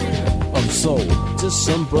of soul. Just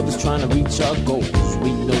some brothers trying to reach our goals.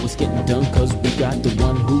 We know it's getting done cause we got the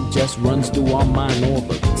one who just runs through our mind all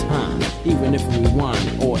the time. Even if we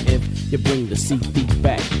rewind or if you bring the CD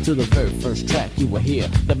back to the very first track you will hear,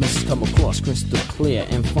 the message come across crystal clear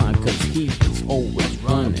and fine cause he is always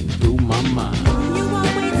running through my mind. You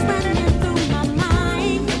always running through my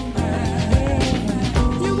mind.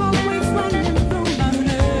 You always running through my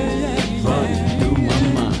mind. Running through my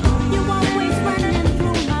mind. You always running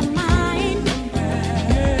through my mind.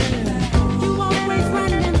 You always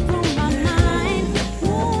running through my mind.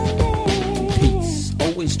 Peace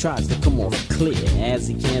always tries to come off clear as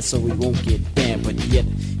he can so he won't get banned, but yet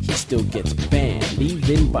he still gets banned,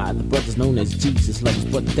 even by the brothers known as Jesus lovers,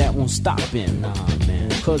 but that won't stop him, nah man,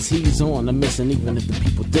 cause he's on a mission even if the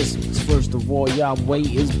people distance. First of all, Yahweh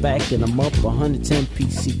is backing him up 110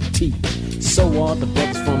 PCT. So are the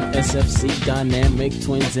brothers from SFC, Dynamic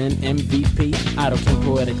Twins and MVP. Idol King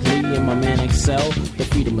poetically and my man Excel. The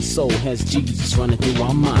freedom of soul has Jesus running through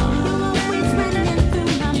our mind.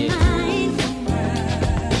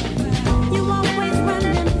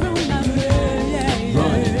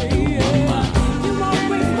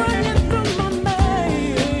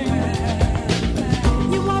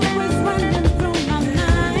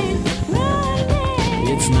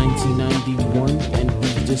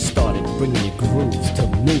 Bringing your grooves to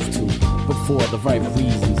move to, but for the right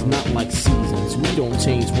reasons, not like seasons. We don't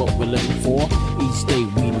change what we're living for. Each day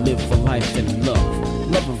we live for life and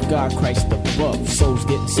love. Love of God, Christ above. Souls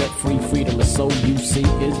getting set free, freedom of soul, you see,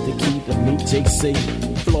 is the key to me, JC.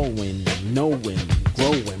 Flowing, knowing,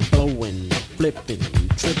 growing, blowing, flipping,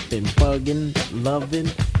 tripping, bugging,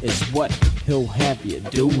 loving is what he'll have you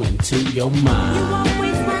doing to your mind. You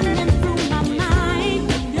always running through my mind.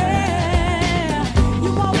 Yeah,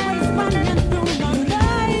 you always running through my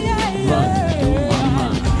mind. Run through my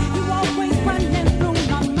mind. You always running through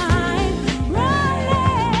my mind.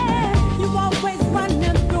 Running. You always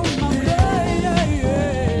running through my mind.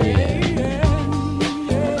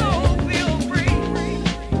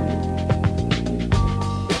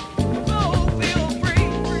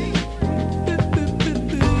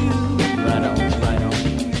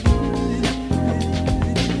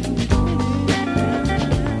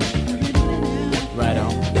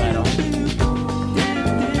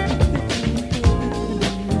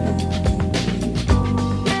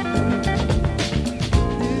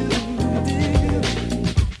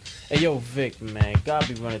 Yo, Vic, man, God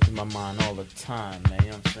be running through my mind all the time, man, you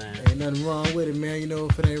know what I'm saying? Ain't nothing wrong with it, man. You know,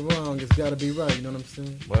 if it ain't wrong, it's gotta be right, you know what I'm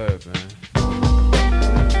saying? Word, man.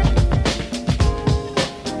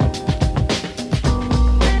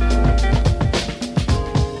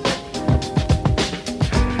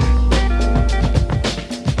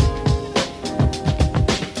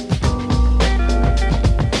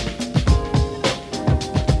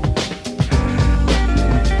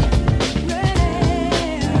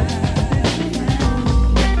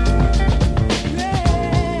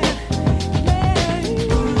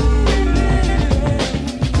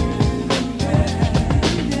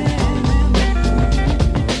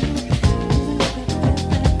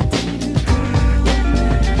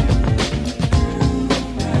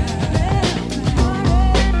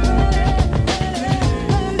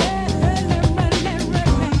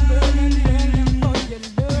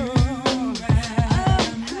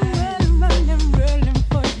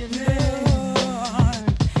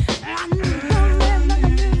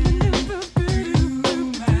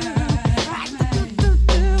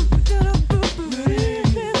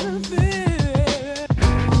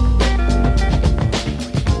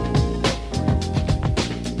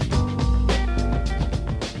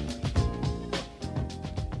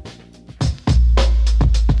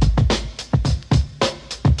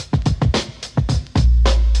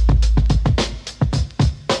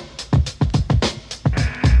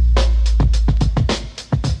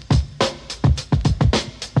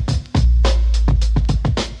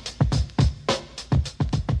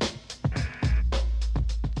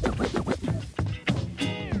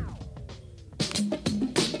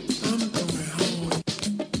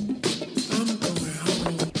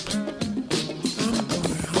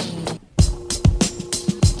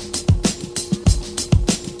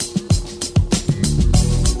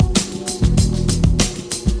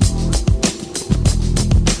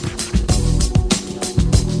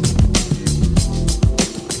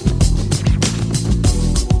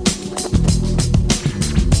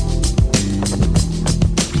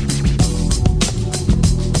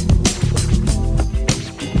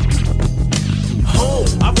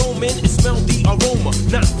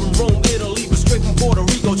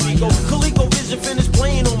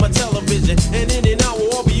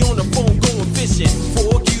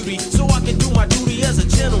 do my duty as a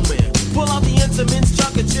gentleman. Pull out the intimates,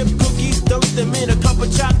 chocolate chip cookies, dunk them in a cup of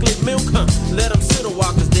chocolate milk, Let them sit a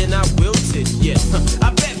while, cause then I wilt it, yeah.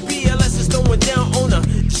 I bet BLS is throwing down on a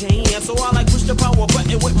chain, so I like push the power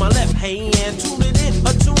button with my left hand. Tune it in,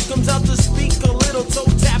 a tune comes out the speaker, little toe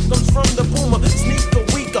tap comes from the boomer. Sneaker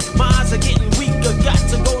weaker, my eyes are getting weaker. Got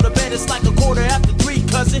to go to bed, it's like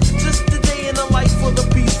 3:15, cousin. Just a day in the life for the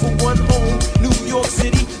peaceful one. Home, New York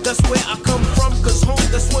City, that's where I come from, cause home,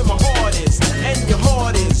 that's where my heart is. And your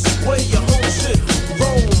heart is where your home should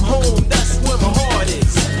roam. Home, that's where my heart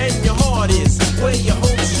is. And your heart is where your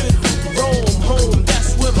home should roam. Home,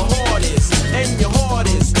 that's where my heart is. And your heart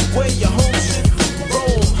is where your home should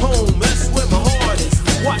roam. Home, that's where my heart is.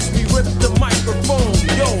 Watch me rip the microphone,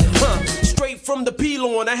 yo, straight from the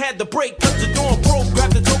pylon. I had to break, cut the door broke,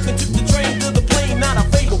 grabbed the token, took the train to the plane, not a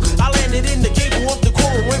fable. I landed in the cable of the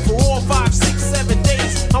coral, went for all 5, 6, 7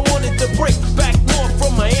 days. I wanted to break back north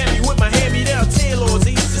from Miami with my hand-me-down tailors.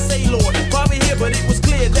 They used to say, Lord, probably here, but it was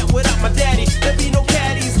clear that without my daddy, there'd be no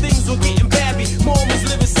caddies, things were getting babby. Mom was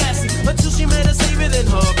living sassy until she met a savior, then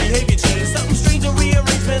her behavior changed. Something strange, a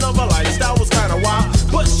rearrangement of her lifestyle was kinda wild,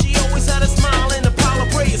 but she always had a smile and a pile of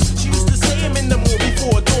praise. She used to say him in the morning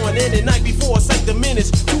before dawn, and the night before, sank the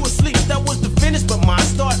minutes to a sleep. That was the finish, but my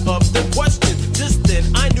start of the question. Just then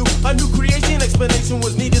I knew a new creation explanation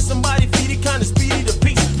was needed. Somebody feed it, kinda speedy to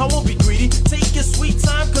peace. I won't be greedy, take your sweet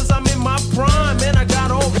time, cause I'm in my prime, and I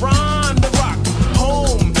got all rhyme to rock.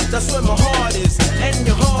 Home, that's where my heart is, and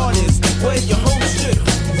your heart is where your home should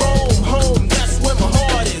roam. Home, that's where my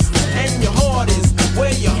heart is, and your heart is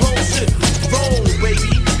where your home should roam,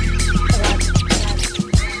 baby.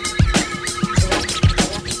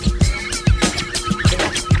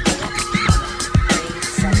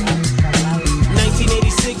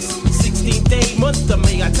 Month of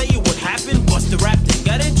May, I tell you what happened, bust the rap thing.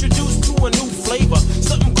 Got introduced to a new flavor,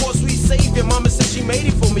 something called Sweet Savior. Mama said she made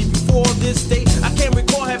it for me before this day. I can't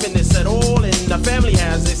recall having this at all, and the family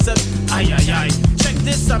has it. Said, ay. Check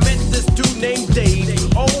this, I met this dude named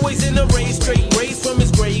Dave. Always in a race, straight raised from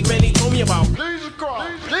his grave, and he told me about Jesus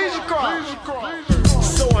Christ.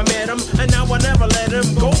 So I met him, and now I never let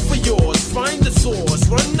him go for yours. Find the source,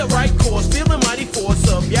 run the right course, feel the mighty force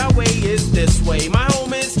of Yahweh is this way. My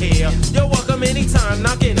home is here, you're welcome anytime,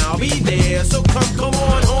 knocking, I'll be there. So come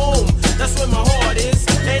on home, that's where my heart is,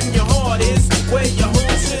 and your heart is where your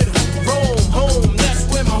home should roam. Home, that's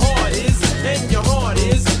where my heart is, and your heart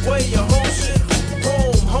is where your home should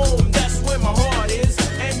roam. Home, that's where my heart is,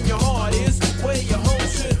 and your heart is where your home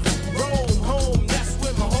should roam. Home, that's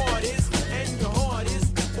where my heart is, and your heart is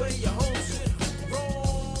where your home should roam.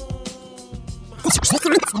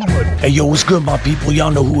 Hey yo, what's good, my people? Y'all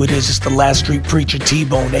know who it is. It's the Last Street Preacher,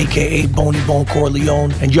 T-Bone, aka Boney Bone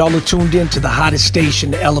Corleone, and y'all are tuned in to the hottest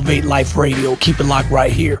station, Elevate Life Radio. Keep it locked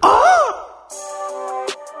right here.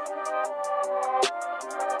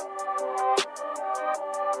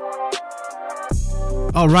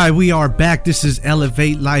 All right, we are back. This is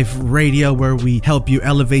Elevate Life Radio, where we help you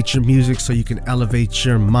elevate your music so you can elevate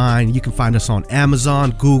your mind. You can find us on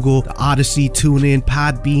Amazon, Google, the Odyssey, TuneIn,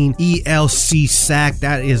 Podbean, ELC SAC.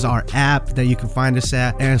 That is our app that you can find us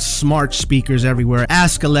at, and smart speakers everywhere.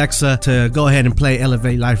 Ask Alexa to go ahead and play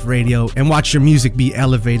Elevate Life Radio and watch your music be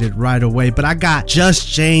elevated right away. But I got Jus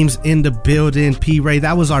James in the building. P-Ray,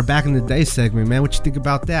 that was our Back in the Day segment, man. What you think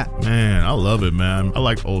about that? Man, I love it, man. I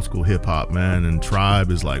like old school hip hop, man, and Tribe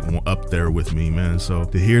is like up there with me, man. So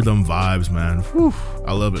to hear them vibes, man, whew,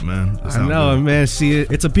 I love it, man. I know, man. See,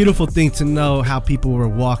 it's a beautiful thing to know how people were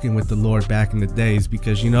walking with the Lord back in the days,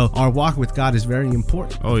 because, you know, our walk with God is very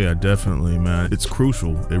important. Oh yeah, definitely, man. It's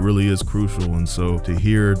crucial. It really is crucial. And so to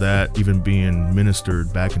hear that even being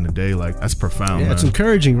ministered back in the day, like, that's profound. Yeah, man. It's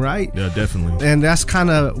encouraging, right? Yeah, definitely. And that's kind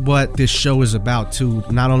of what this show is about too.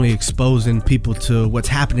 Not only exposing people to what's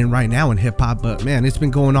happening right now in hip hop, but man, it's been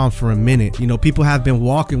going on for a minute. You know, people have been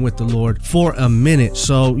walking with the Lord for a minute.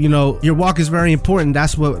 So, you know, your walk is very important.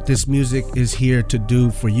 That's what this music is here to do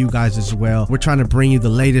for you guys as well. We're trying to bring you the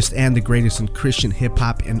latest and the greatest in Christian hip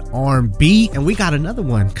hop and R&B. And we got another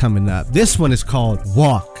one coming up. This one is called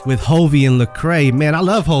Walk with Hulvey and Lecrae. Man, I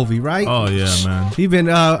love Hulvey, right? Oh yeah, man. Even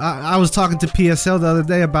I was talking to PSL the other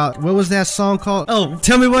day about, what was that song called? Oh,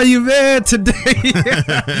 Tell Me Where You Been Today.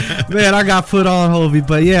 Man, I got put on Hulvey.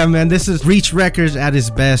 But yeah, man, this is Reach Records at its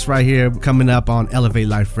best right here, coming up on Elevate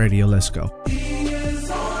Life Radio. Let's go.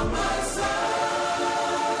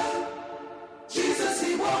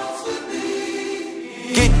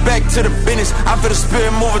 Get back to the business. I feel the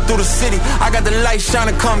spirit moving through the city. I got the light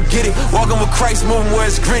shining, come get it. Walking with Christ, moving where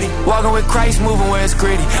it's gritty. Walking with Christ, moving where it's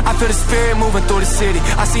gritty. I feel the spirit moving through the city.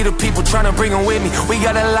 I see the people trying to bring them with me. We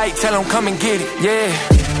got a light, tell them come and get it. Yeah,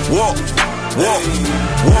 walk. walk,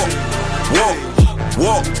 walk, walk,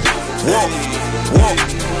 walk, walk, walk.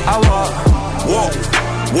 I walk, walk,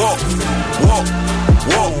 walk, walk,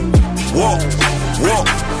 walk, walk, walk,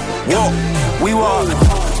 walk. We walk.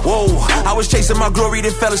 Whoa, I was chasing my glory,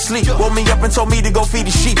 then fell asleep. Woke me up and told me to go feed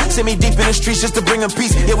the sheep. Sent me deep in the streets just to bring them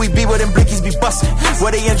peace. Yeah, we be where them blickies be bustin',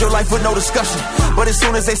 where they end your life with no discussion. But as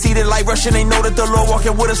soon as they see the light rushing, they know that the Lord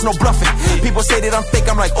walking with us, no bluffing. People say that I'm fake,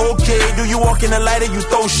 I'm like, okay. Do you walk in the light or you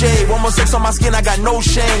throw shade? 1 more sex on my skin, I got no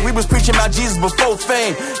shame. We was preaching about Jesus before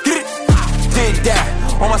fame. Get it? Did that.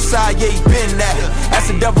 On my side, yeah, he been that.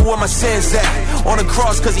 Ask the devil where my sins at. On the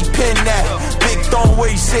cross, cause he pinned that. Big throne where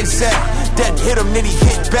he sits at. Death hit him, then he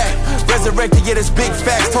hit back. Resurrected, yeah, that's big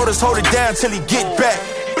facts. Told us hold it down till he get back.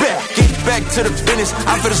 Get back to the business.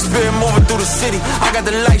 I feel the spirit moving through the city. I got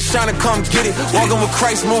the light shining, come get it. Walking with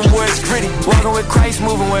Christ, moving where it's gritty. Walking with Christ,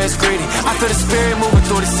 moving where it's gritty. I feel the spirit moving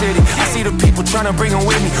through the city. I see the people trying to bring them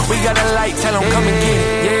with me. We got a light, tell them come and get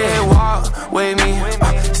it. Yeah, walk with me.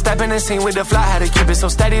 Step in the scene with the fly, had to keep it so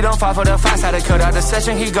steady, don't fall for the fast. Had to cut out the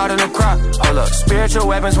session, he got in the crop. Hold up, spiritual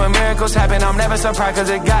weapons when miracles happen. I'm never surprised cause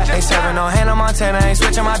it got. Ain't serving no Hannah Montana, ain't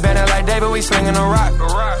switching my banner like David, we slinging a rock.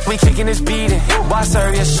 We kicking this beating, why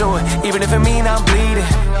serve you sure? Even if it mean I'm bleeding.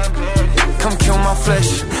 Come kill my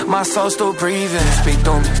flesh, my soul still breathing. Speak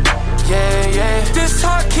through me, yeah, yeah. This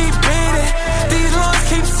heart keep beating, these lungs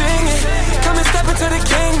keep singing. Come and step into the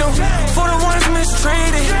kingdom, for the ones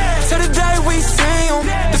mistreated. Till the day we see them.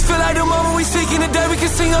 This feel like the moment we seeking, the day we can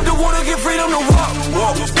sing up the water, get freedom to walk.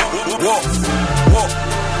 Walk, walk, walk,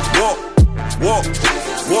 walk, walk,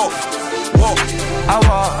 walk, walk. I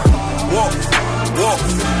walk, walk, walk,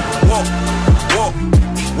 walk, walk,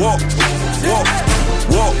 walk, walk,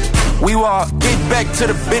 walk. We walk, get back to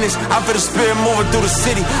the business. I feel the spirit moving through the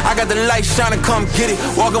city. I got the light shining, come get it.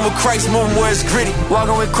 Walking with Christ, moving where it's gritty.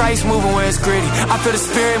 Walking with Christ, moving where it's gritty. I feel the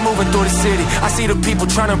spirit moving through the city. I see the people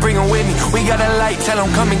trying to bring them with me. We got a light, tell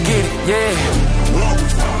them come and get it. Yeah. Walk,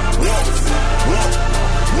 walk, walk,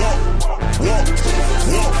 walk, walk, walk,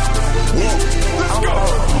 walk. Let's go.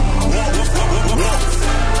 Walk, walk,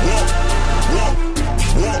 walk,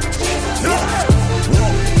 walk,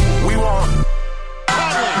 walk. We walk.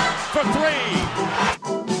 For three.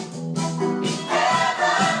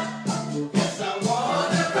 Yes, I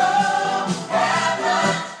wanna go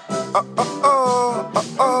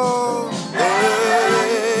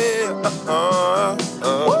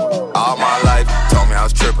All my life, told me I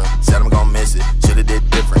was tripping. Said I'm gonna miss it. Shoulda did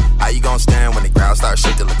different. How you gonna stand when the ground starts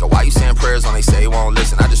shifting? Look at why you saying prayers when they say you won't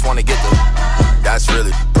listen. I just wanna get them. That's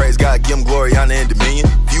really praise God, give him glory, honor, and dominion.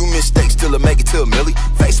 Few mistakes till I make it to a milli.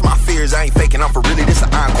 Face my fears, I ain't faking, I'm for really. This an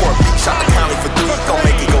encore beat, shot the county for 3. Don't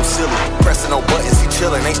make it go silly. Pressing no buttons, he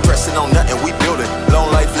chillin', ain't stressing on nothing. We building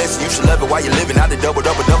long life lesson, you should love it while you living. I did double,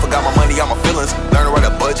 got my money, got my feelings. Learn to write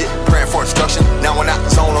a budget, praying for instruction. Now when out the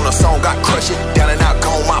zone on a song, got crush it. Down and out,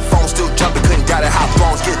 gone, my phone still jumping. Couldn't doubt it, how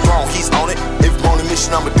thrones get thrown, he's on it. If I'm on a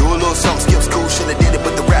mission, I'ma do a little something. Skip school, shouldn't have did it,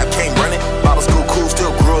 but the rap came running. Bible school cool,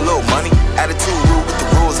 still grew a little money. Attitude rude, but the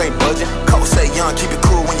rules ain't budging. Coach say young, keep it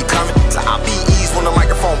cool when you coming. So I be ease when the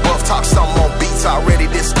microphone buff. Talk something on beats already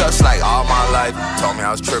discussed. Like all my life, told me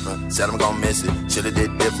I was tripping. Said I'm gonna miss it, shoulda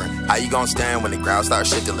did different. How you gonna stand when the ground starts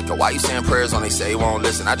shifting? Look at why you saying prayers when they say you won't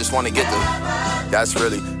listen. I just wanna get them. That's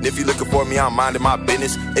really. And if you looking for me, I'm minding my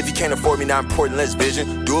business. If you can't afford me, not important, let's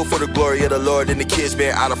vision. Do it for the glory of the Lord and the kids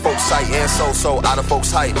being out of folks' sight. And so out of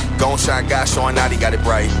folks' height. Gon' shine, God showing out, he got it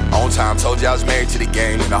bright. On time, told you I was married to the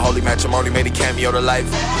game. And the holy matrimony made a cameo to life.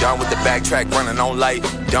 Done with the backtrack, running on light.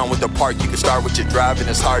 Done with the park, you can start with your drive. And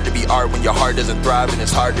it's hard to be art when your heart doesn't thrive. And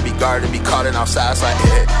it's hard to be guarded and be caught in outside. Like,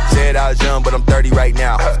 said I was young, but I'm 30 right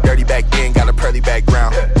now. Dirty back then, got a pearly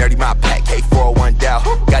background. Dirty my pack, K401 Dow.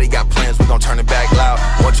 Gotti got plans, we gon' turn it back loud.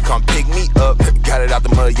 Won't you come pick me up? Got it out the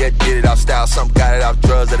mud, yeah, did it out style. Some got it out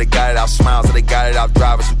drugs, that they got it out smiles. That they got it out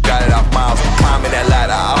drivers, who got it out miles. Climbing that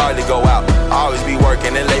ladder, I hardly go out. I always be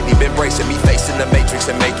working, and lately been bracing me, facing the matrix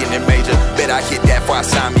and making it major. Bet I hit that before I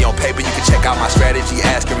sign me on paper. You can check out my strategy,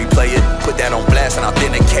 ask and replay it. Put that on blast and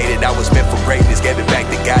authenticate it. I was meant for greatness, gave it back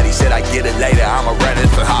to God. He said I get it later. I'ma run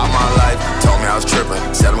it for all my life. Told me I was tripping,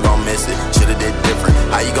 said I'm gonna miss it. Shoulda did different.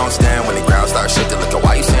 How you gonna stand when the ground starts shifting? Look at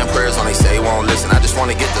why you saying prayers when they say you won't listen. I just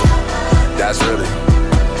wanna get them. That's really.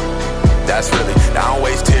 Now I don't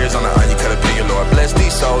waste tears on the onion, cut opinion, Lord. Bless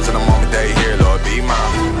these souls in the moment they hear, Lord. Be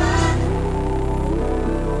mine.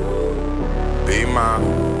 Be mine.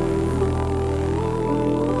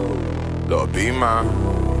 Lord, be mine.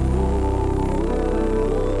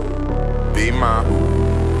 Be mine.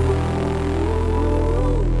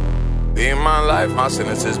 Being my life, my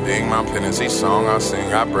sentences, being my penance. Each song I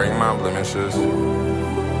sing, I bring my blemishes.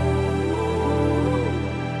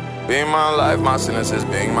 Being my life, my sentences,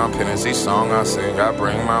 being my penance. Each song I sing, I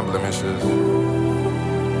bring my blemishes.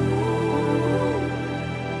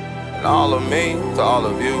 And all of me to all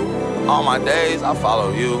of you, all my days I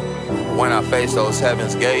follow you. When I face those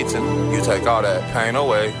heaven's gates and you take all that pain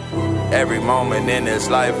away. Every moment in this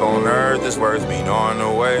life on earth is worth me knowing the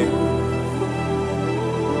way.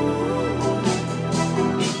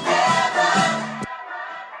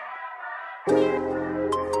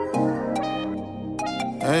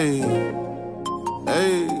 Hey,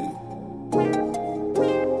 hey.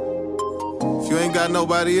 If you ain't got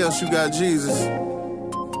nobody else, you got Jesus.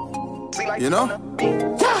 You know?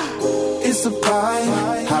 It's a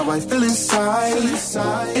vibe, how I feel inside.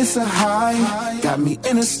 It's a high, got me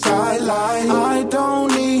in the skyline. I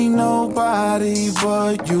don't need nobody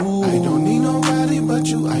but you. I don't need nobody but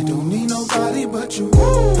you. I don't need nobody but you.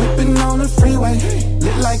 Whipping on the freeway,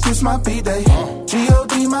 lit like it's my B-day.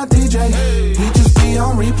 G.O.D. my DJ, he just be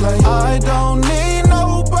on replay. I don't need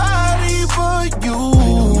nobody but you. I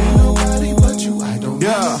don't need nobody but you. I don't need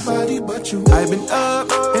nobody but you. I've been up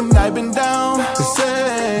and I've been down. The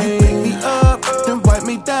same. You pick me up, then wipe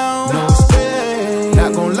me down. No stay.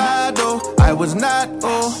 Not gon' lie though, I was not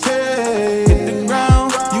okay. Hit the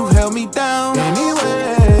ground, you held me down.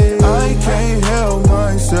 Anyway, I can't help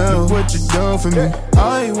myself. Look what you done for me.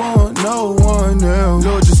 I want no one else.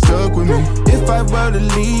 Lord, you stuck with me. If I were to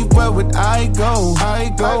leave, where would I go?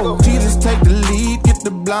 I go. Jesus, take the lead, get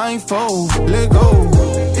the blindfold. Let go.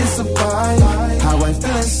 It's a vibe, how I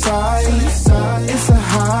feel inside. It's a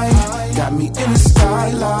high, got me in the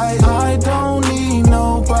skyline. I don't need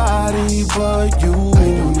nobody but you.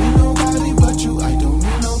 I don't need nobody but you. I don't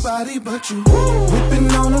need nobody but you.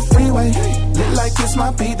 Whipping on the freeway, lit like it's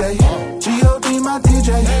my B-day. G.O.D. my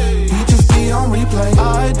DJ, he just be on replay.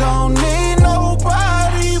 I don't need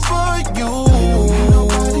nobody but you.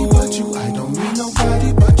 I don't need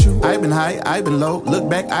nobody but you. I've been high, I've been low. Look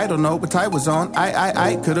back, I don't know what I was on.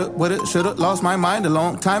 I coulda, woulda, shoulda lost my mind a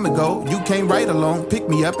long time ago. You came right along, picked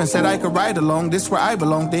me up and said I could ride along. This where I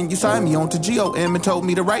belong. Then you signed me on to GOM and told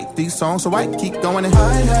me to write these songs, so I keep going. And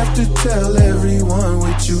I have to tell everyone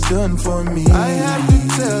what you done for me. I have to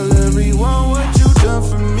tell everyone what you done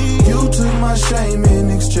for me. You took my shame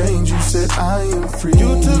in exchange. You said I am free.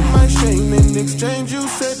 You took my shame in exchange. You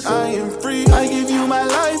said I am free. I give you my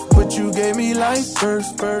life, but you gave me life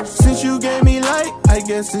first. Since you gave me light, I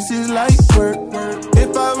guess this is light work.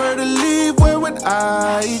 If I were to leave, where would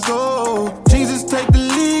I go? Jesus, take the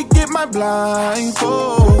lead, get my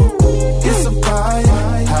blindfold. It's a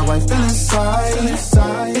vibe, how I feel inside.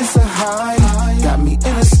 It's a high, got me in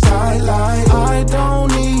the skyline. I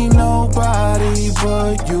don't need nobody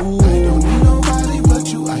but you. I don't need nobody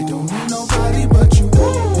but you. I don't need nobody but you.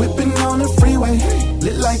 Whipping on the freeway,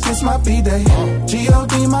 lit like it's my B-day.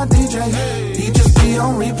 G.O.D. my DJ, he just be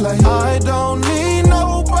on replay. I don't need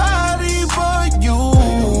nobody but you.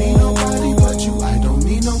 I don't need nobody but you. I don't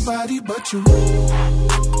need nobody but you.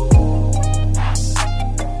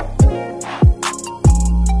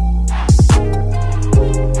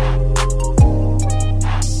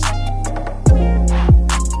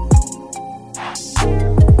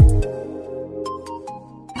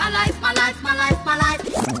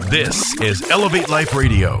 This is Elevate Life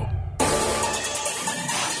Radio.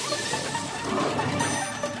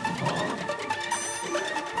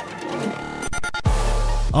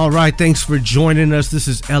 All right, thanks for joining us. This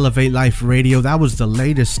is Elevate Life Radio. That was the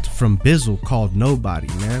latest from Bizzle called Nobody,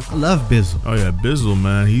 man. I love Bizzle. Oh yeah, Bizzle,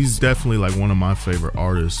 man. He's definitely like one of my favorite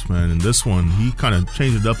artists, man. And this one, he kind of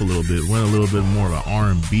changed it up a little bit, went a little bit more of an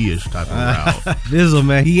R&B-ish type of route. Bizzle,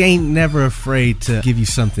 man, he ain't never afraid to give you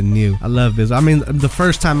something new. I love Bizzle. I mean, the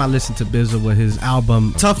first time I listened to Bizzle was his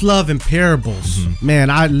album Tough Love and Parables. Mm-hmm. Man,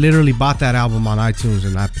 I literally bought that album on iTunes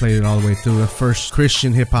and I played it all the way through. The first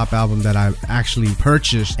Christian hip-hop album that I actually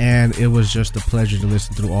purchased. And it was just a pleasure to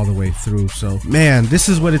listen through all the way through. So, man, this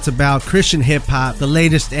is what it's about. Christian hip-hop, the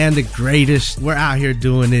latest and the greatest. We're out here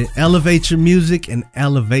doing it. Elevate your music and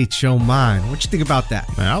elevate your mind. What you think about that?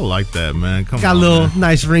 Man, I like that, man. Come on, got a little man.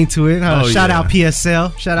 Nice ring to it. Huh? Oh, Shout yeah. out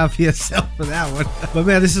PSL. Shout out PSL for that one. But,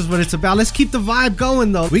 man, this is what it's about. Let's keep the vibe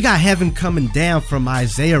going, though. We got Heaven Coming Down from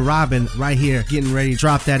Isaiah Robin right here. Getting ready to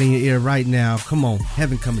drop that in your ear right now. Come on.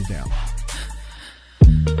 Heaven Coming Down.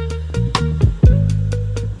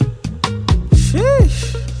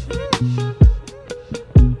 Sheesh.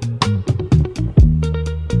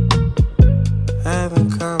 Heaven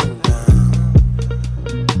coming down.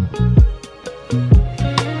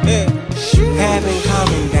 Yeah. Heaven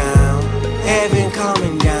coming down. Heaven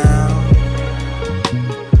coming down.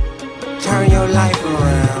 Turn your life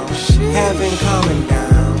around. Heaven coming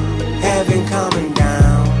down. Heaven coming down.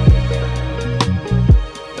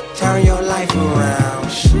 life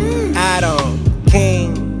around. Adam,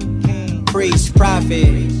 king, priest,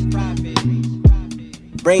 prophet.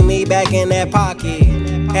 Bring me back in that pocket.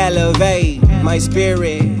 Elevate my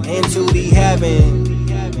spirit into the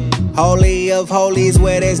heaven. Holy of holies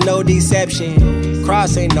where there's no deception.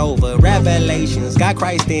 Crossing over revelations. Got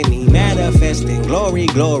Christ in me manifesting. Glory,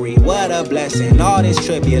 glory, what a blessing. All this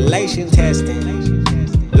tribulation testing.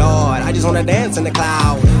 Lord, I just wanna dance in the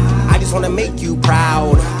cloud. I just wanna make you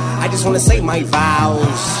proud. I just wanna say my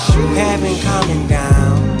vows. Heaven coming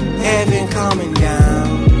down. Heaven coming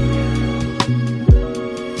down.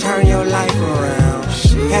 Turn your life around.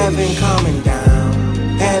 Heaven coming down.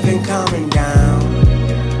 Heaven coming down.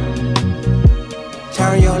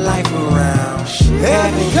 Turn your life around.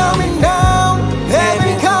 Heaven coming down.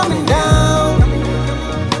 Heaven coming down.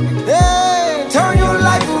 Hey, turn your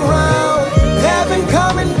life around. Heaven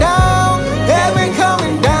coming down. Heaven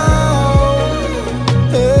coming down.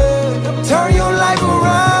 Hey, turn your life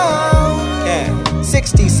around. Yeah.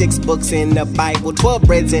 66 books in the Bible, 12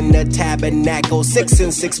 breads in the tabernacle, 6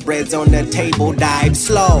 and 6 breads on the table. Dive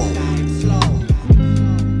slow.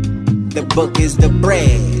 The book is the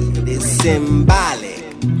bread. It's symbolic.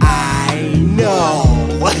 I know.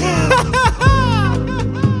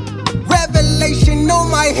 Revelation on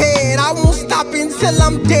my head. I won't stop until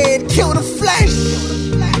I'm dead. Kill the flesh.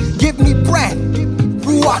 Give me breath.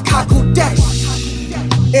 Ruach HaKodesh.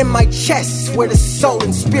 In my chest where the soul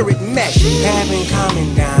and spirit mesh. Heaven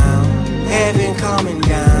coming down. Heaven coming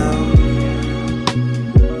down.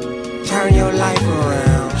 Turn your life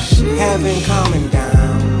around. Heaven coming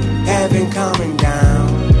down. Heaven coming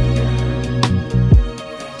down.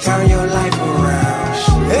 Turn your life around.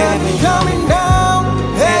 Heaven coming down.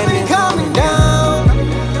 Heaven coming down.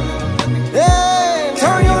 Hey,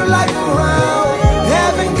 turn your life around.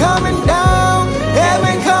 Heaven coming down.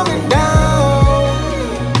 Heaven coming down.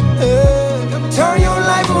 Hey, turn your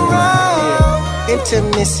life around.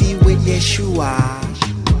 Intimacy with Yeshua.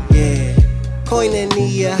 Yeah.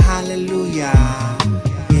 Koinonia, hallelujah.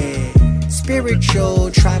 Yeah. Spiritual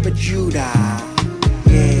tribe of Judah.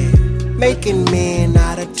 Yeah. Making men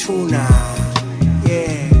out of tuna,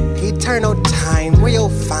 yeah. Eternal time, real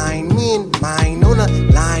fine. Me and mine on a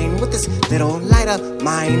line with this little light of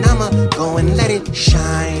mine. I'ma go and let it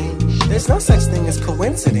shine. There's no such thing as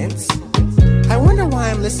coincidence. I wonder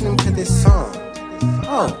why I'm listening to this song.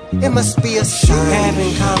 Oh, it must be a sign.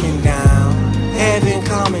 Heaven coming down. Heaven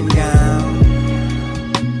coming down.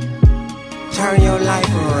 Turn your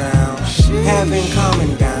life around. Heaven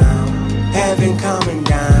coming down. Heaven coming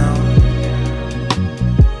down.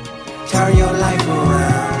 Turn your life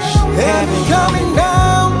around. Heaven coming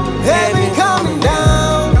down. Heaven coming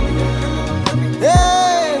down.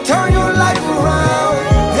 Hey, turn your life around.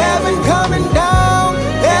 Heaven coming down.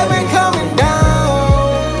 Heaven coming down.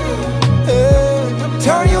 Hey,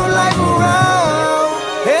 turn your life around.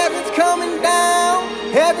 Heaven's coming down.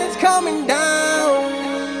 Heaven's coming down.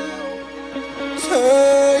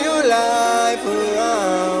 Turn your life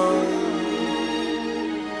around.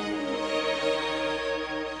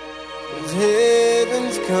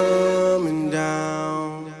 Heaven's coming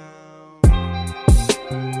down.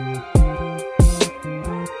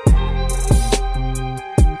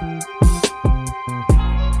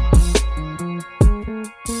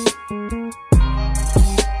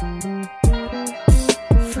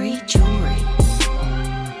 Free jewelry.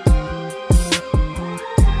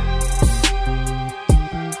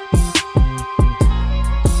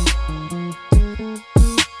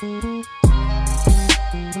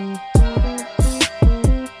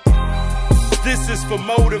 For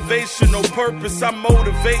motivational purpose, I'm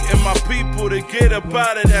motivating my people to get up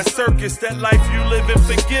out of that circus. That life you living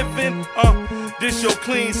forgiven, this your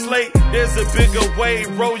clean slate. There's a bigger way,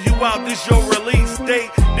 roll you out, this your release date.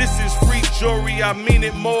 This is free jewelry, I mean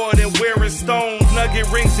it more than wearing stones. Nugget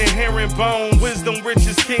rings and herringbone, wisdom,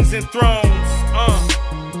 riches, kings and thrones.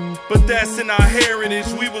 But that's in our heritage.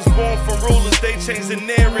 We was born from rulers, they changed the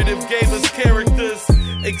narrative, gave us characters.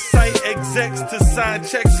 Excite execs to sign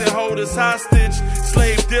checks and hold us hostage.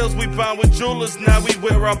 Slave deals we bind with jewelers, now we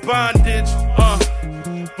wear our bondage.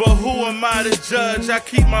 But who am I to judge? I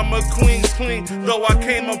keep my McQueens clean, though I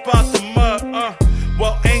came up out the mud.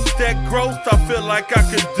 Well, ain't that growth? I feel like I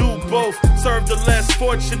could do both. Serve the less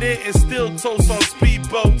fortunate and still toast on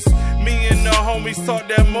speedboats. Me and the homies taught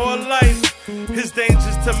that more life is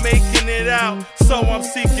dangerous to making it out, so I'm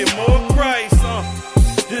seeking more Christ.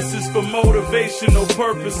 This is for motivational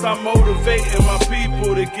purpose. I'm motivating my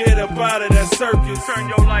people to get up out of that circus. Turn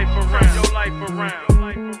your life around. Your life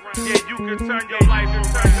around. Yeah, you can turn your life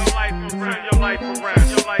around. Turn your life around. Your life around.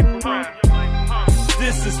 Your life around.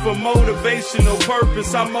 This is for motivational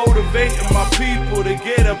purpose. I'm motivating my people to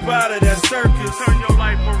get up out of that circus. Turn your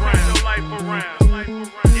life around. Your life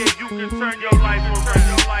around. Yeah, you can turn your life around.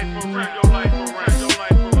 Your life around. Your life around. Your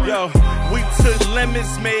life around. Yo, we took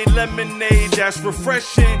lemons, made lemonade. That's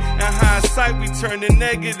refreshing. In hindsight, we turn the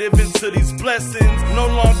negative into these blessings. No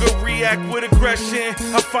longer react with aggression.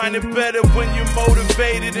 I find it better when you're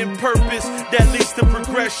motivated in purpose. That leads to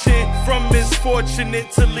progression. From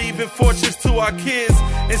misfortunate to leaving fortunes to our kids.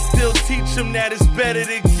 And still teach them that it's better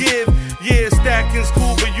to give. Yeah, stacking's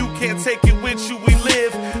cool, but you can't take it with you. We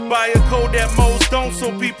live by a code that most don't,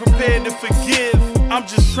 so be prepared to forgive. I'm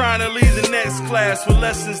just trying to lead the next class with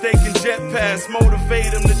lessons they can jet past.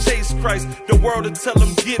 Motivate them to chase Christ. The world to tell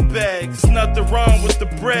them get back. There's nothing wrong with the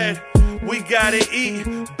bread. We gotta eat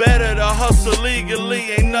better to hustle legally.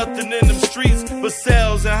 Ain't nothing in them streets but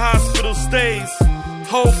cells and hospital stays.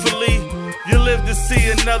 Hopefully, you live to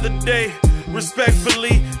see another day.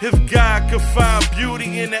 Respectfully, if God could find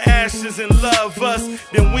beauty in the ashes and love us,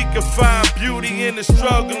 then we could find beauty in the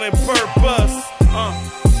struggle and purpose.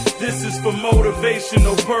 This is for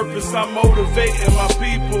motivational purpose. I'm motivating my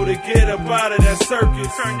people to get up out of that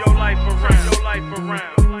circus. Turn your life around. Your life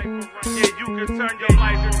around. Yeah, you can turn your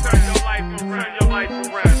life and turn your life around. Your life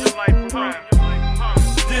around. Your life around.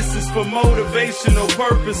 This is for motivational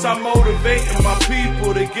purpose. I'm motivating my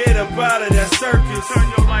people to get up out of that circus. Turn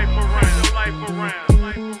your life around. Your life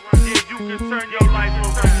around. Yeah, you can turn your life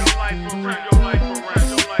around. Your life around. Your life around.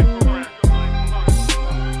 Your life around.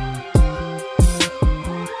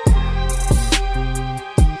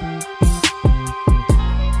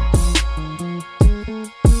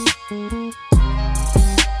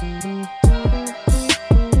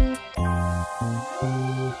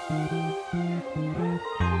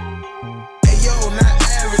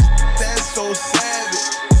 So savage.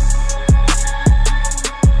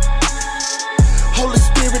 Holy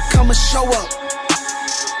Spirit, come and show up.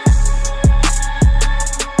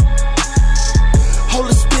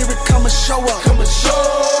 Holy Spirit, come and show up. Come and show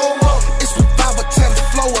up. It's revival, tear the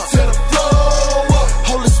flow up. Tear the flow up.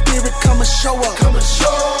 Holy Spirit, come and show up. Come and show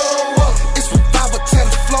up. It's revival, tear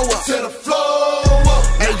the flow up. Tear the flow up.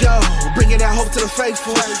 Hey yo, bringing that hope to the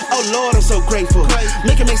faithful. Oh Lord, I'm so grateful.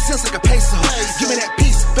 Make it make sense like a peso. Give me that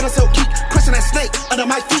peace, feeling so geek. Pressing that snake under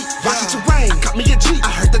my feet. Rocking terrain, got me a G. I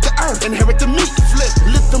heard that the earth inherit the meat. Flip,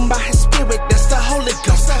 lift them by his spirit, that's the Holy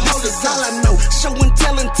Ghost. This is all I know. Show and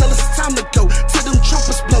tell until it's time to go. Till them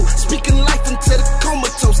trumpets blow. Speaking life into the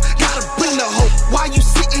comatose. Gotta bring the hope. Why you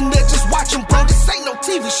sitting there just watching, bro? This ain't no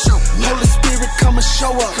TV show. Holy Spirit, come and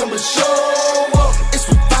show up. Come and show up. It's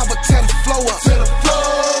revival, tear the flow up. Tear the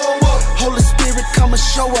flow up. Holy Spirit, come and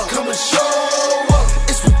show up. Come and show up.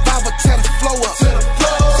 It's revival, tear the flow up. Tear the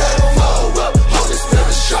flow up. Tear the flow up. Holy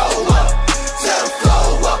Spirit, show up. Tear the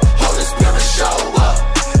flow up. Holy Spirit, show up.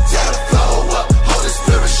 Tear the flow up. Holy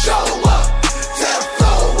Spirit, show up. Tear the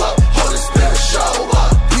flow up. Holy Spirit, show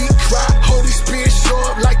up. We cry, Holy Spirit, show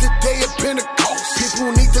up like the day of Pentecost.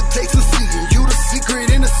 People need to taste and see it. You the secret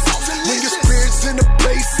in the sauce. When your spirit's in the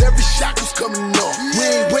place, every shackle's coming off. We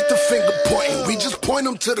ain't with the finger pointing, we just point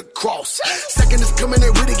them to the cross. Second is coming, they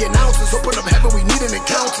really get ounces. Open up heaven, we need an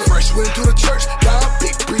encounter. Fresh wind through the church, got a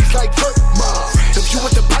big breeze like Vert Mom. If you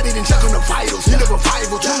with the body, then check on the vitals. Need a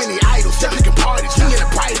revival, too many idols. They're picking parties, we get a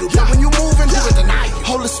bridal. But when you moving, who will deny you?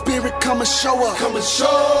 Holy Spirit, come and show up. Come and show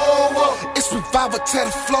up. It's revival, tear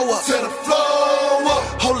the flow up. Tear the flow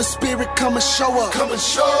up. Holy Spirit, come and show up. Come and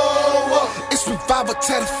show up. It's revival,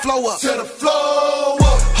 tear the flow up. Tear the flow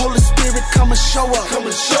up. Holy Spirit, come and show up. Come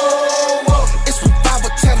and show up. It's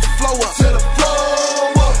revival, tear the flow up. Tear the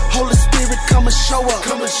flow up. Holy Spirit, come and show up.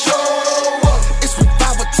 Come and show up. It's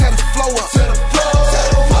revival, tear the flow up. Tear the flow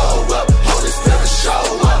up. Holy Spirit, show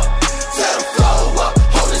up. Tear the flow up.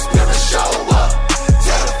 Holy Spirit, show up.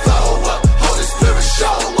 Tear the flow up. Holy Spirit,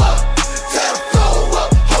 show up. Tear the flow up.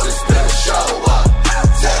 Holy Spirit, show up.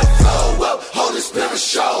 Tear the flow up. Holy Spirit,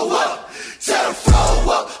 show up. Tear the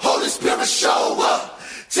flow up. Holy Spirit, show up.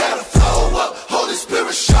 Tear the flow up. Holy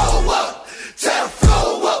Spirit, show up. Tear the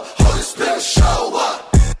flow up. Holy Spirit, show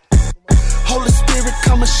up. Holy Spirit,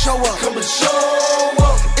 come and show up. Come and show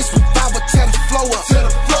up. It's revival, tear the flow up. Tear the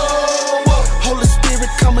flow up. Holy Spirit,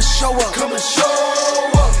 come and show up. Come and show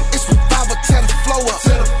up. It's revival, tear the flow up.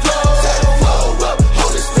 Tear the flow up.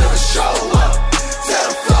 Holy Spirit, show up. Tear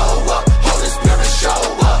the flow up. Holy Spirit, show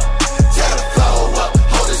up. Tear the flow up.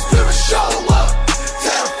 Holy Spirit, show up.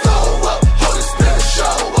 Tear the flow up. Holy Spirit,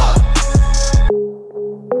 show up.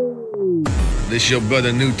 This is your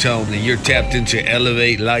brother New Tone, and you're tapped into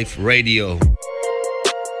Elevate Life Radio.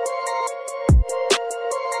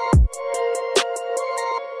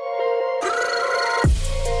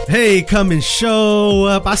 Hey, come and show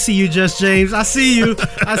up. I see you, Jus James. I see you.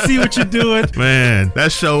 I see what you're doing. Man,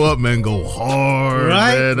 that show up, man, go hard.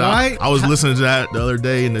 Right, man. right. I was listening to that the other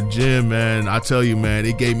day in the gym, man. I tell you, man,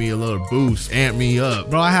 it gave me a little boost, amped me up.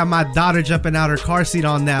 Bro, I had my daughter jumping out her car seat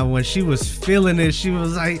on that one. She was feeling it. She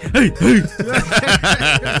was like, hey, hey.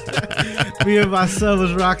 Me and my son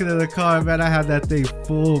was rocking in the car, man. I had that thing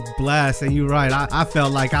full blast. And you're right. I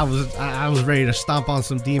felt like I was ready to stomp on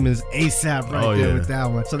some demons ASAP right there with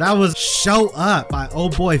that one. So that was Show Up by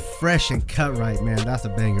Old Boy Fresh and Cut Right, man. That's a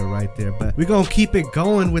banger right there. But we're going to keep it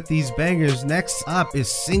going with these bangers. Next up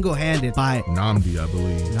is Single Handed by Namdi, I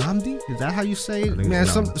believe. Namdi? Is that how you say it? Man,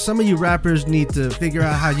 some of you rappers need to figure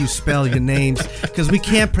out how you spell your names because we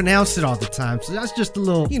can't pronounce it all the time. So that's just a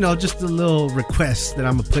little, just a little request that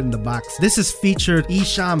I'm going to put in the box. This is featured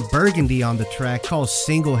Eshawn Burgundy on the track called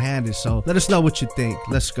Single Handed. So let us know what you think.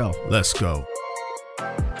 Let's go. Let's go.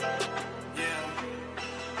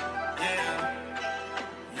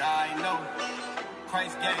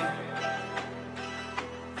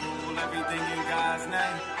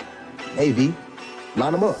 Hey, V,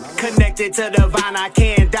 line them up. Connected to the vine, I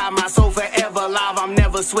can't die. My soul forever live. I'm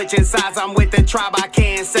never switching sides. I'm with the tribe, I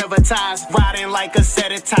can't sever ties. Riding like a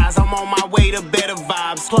set of ties. I'm on my way to better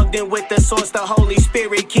vibes. Plugged in with the source, the Holy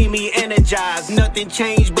Spirit, keep me energized. Nothing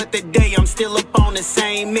changed but the day. I'm still up on the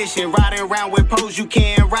same mission. Riding around with pros, you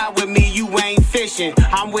can't ride with me, you ain't fishing.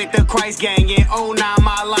 I'm with the Christ gang. In 09,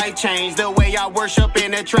 my life changed. The way I worship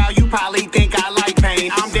in the trial, you probably think I like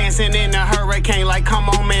pain. I'm dancing in a hurricane, like come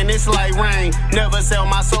on man, it's like rain. Never sell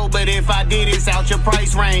my soul, but if I did, it's out your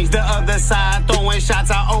price range. The other side throwing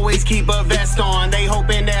shots, I always keep a vest on. They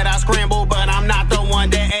hoping that I scramble, but I'm not the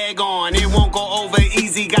one to egg on. It won't go over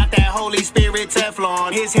easy, got that Holy Spirit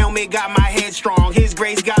Teflon. His helmet got my head strong, his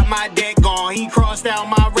grace got my deck gone. He crossed out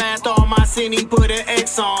my wrath, all my sin, he put an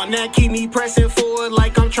X on. That keep me pressing forward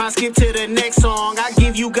like I'm trying to skip to the next song. I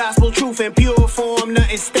give you gospel truth in pure form,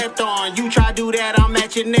 nothing stepped on. You try do that, I'm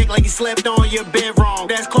at your neck like you slept on your bed wrong.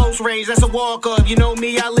 That's close range, that's a walk up. You know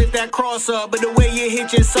me, I lift that cross up. But the way you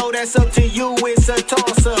hit your soul, that's up to you, it's a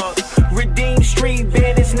toss up. Redeem street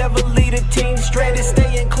bandits, never lead a team straight. It's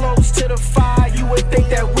staying close to the fire, you would think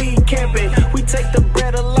that we camping. We take the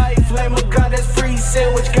bread of life, Lamb of God, that's free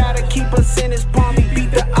sandwich. Gotta keep us in his palm, he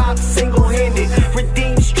beat the ops single-handed.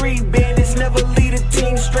 Redeem street bandits, never lead a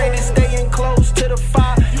team straight. It's staying close to the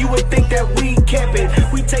fire, you would think that we camping.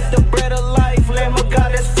 We take the bread of life, Lamb of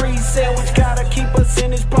God, that's free sandwich. Gotta keep us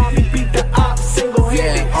in his palm, he beat the ops single-handed.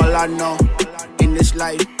 Yeah, all I know in this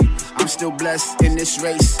life, I'm still blessed in this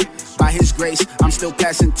race. By his grace, I'm still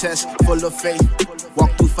passing tests, full of faith.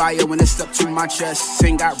 Walk through fire when it's up to my chest.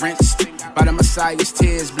 Sin got rinsed by the Messiah's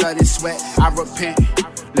tears, blood and sweat. I repent,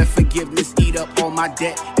 let forgiveness eat up all my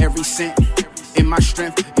debt. Every cent in my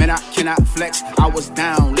strength, man, I cannot flex. I was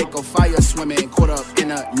down, lake of fire swimming, caught up in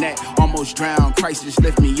a net, almost drowned. Christ just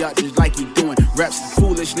lift me up, just like he doing reps.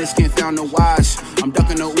 Foolishness can't found the wise. I'm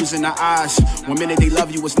ducking the ooze in the eyes. 1 minute they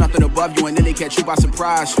love you, it's nothing above you, and then they catch you by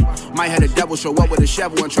surprise. Might have the devil show up with a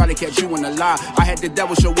shovel and try to catch you in a lie. I had the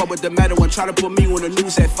devil show up with the metal and try to put me on the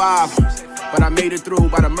news at 5. But I made it through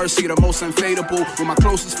by the mercy of the most unfadable. When my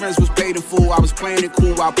closest friends was paid in full, I was playing it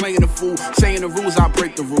cool while playing the fool. Saying the rules, I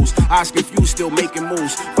break the rules. I was confused, still making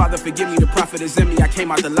moves. Father, forgive me, the prophet is in me. I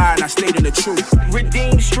came out the lie and I stayed in the truth.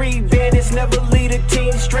 Redeem street bandits, never lead a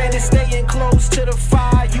team stranded. Staying close to the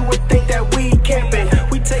fire, you would think that we camping.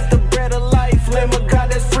 We take the bread of life, Lamb of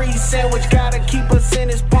God, that's free sandwich. Gotta keep us in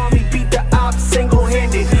his palm, he beat the ops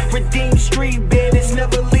single-handed. Redeem street bandits,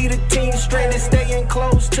 never lead a team stranded. Staying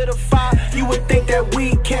close to the fire, you would think that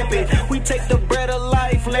we camping. We take the bread of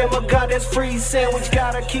life, Lamb of God, that's free sandwich.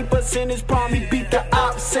 Gotta keep us in his palm, he beat the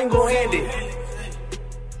ops single-handed.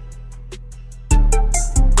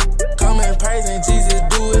 Come and praising Jesus,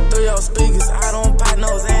 do it through your speakers. I don't pop no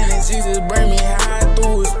Xanax, Jesus bring me high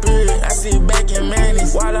through his spirit. I sit back and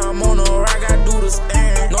manage while I'm on the rock, I do the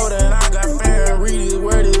stand. Know that I got fan, read his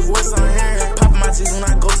word, his voice I'm hearing. Pop my cheeks when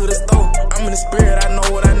I go to the store. I'm in the spirit, I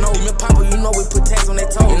know what I know. Me Papa, you know we put tags on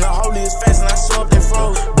that toe. In the holiest fast and I show up that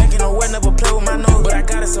froze. Back in the wet, never play with my nose. But I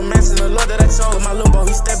got us some matches, the Lord that I chose. My little boy,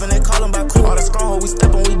 he steppin', they call him by cool. All the stronghold, we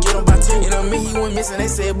steppin', we get him by two. You know me, he went missing, they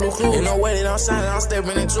said blue clue. In no way that I'm shining, I'm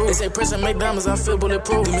steppin' in truth. They say pressure make diamonds, I feel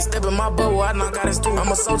bulletproof. Give me steppin' my bubble, I knock out his through. I'm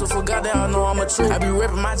a soldier for God, that I know I'm a true. I be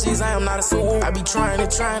reppin' my G's, I am not a suit. I be trying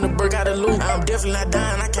to break out the loop. I'm definitely not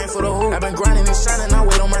dying, I came for the hoop. I been grinding and shining, I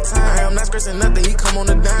wait on my time. I am not stressing nothing, he come on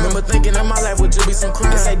the dime. Remember thinking that my life would just be some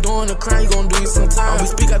crime. They say doing the crime, you gon' do you some time. We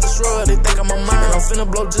speak out the shrug, they think I'm a mind. And I'm finna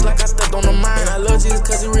blow just like I stepped on the mine. And I love Jesus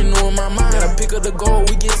cause he renewing my mind. Gotta pick up the goal,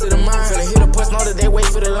 we get to the mine. Finna hit a punch, know that they wait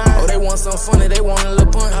for the line. Oh, they want something funny, they want want a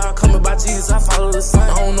little punch. I come about Jesus, I follow the sun.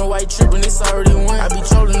 I don't know why you tripping, it's already won. I be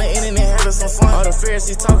trolling the internet, having some fun. All the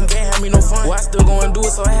Pharisees talking, can't have me no fun. Well, I still go and do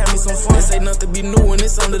it, so I have me some fun. They say nothing be new when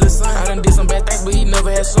it's under the sun. I done did some bad things, but he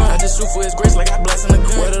never had son. I just shoot for his grace like I blessing a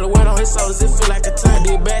gun. Whether the word on his soul, does it feel like a ton? I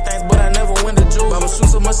did bad things, but I never went to jail. Baba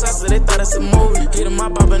shoot so much shots, so they thought it's a movie. Hit him my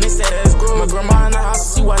bop and they said that's gross. My grandma in the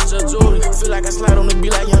house, she watch her jewelry. Feel like I slide on the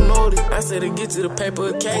beat like young Nody. I said to get to the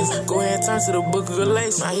paper case. Go ahead and turn to the book of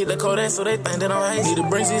Galatians. I hit the Kodak, so they think that I'm hazy. Need to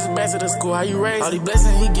bring Jesus back to the school, how you raised? All these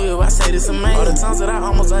blessings he give, I say this amazing. All the times that I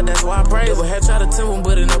almost died, that's why I praise. But had tried to tempt him,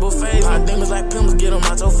 but it never phased. My demons like pimples, get them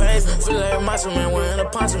out your face. Feel like a macho man, wearing a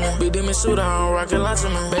poncho man. Big demon shooter, I don't rock a launcher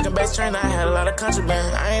man. Back and back train, I had a lot of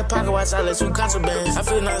contraband. I ain't pocket watch, I let you contraband. I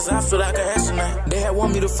feel nice, I feel like an astronaut. They had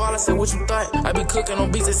want me to fall, I said, what you thought? I be cooking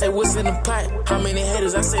on beats, they say, what's in the pot? How many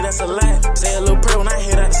haters? I say that's a lie. Say a little prayer when I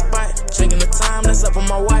hit out the spot. Checking the time, that's up on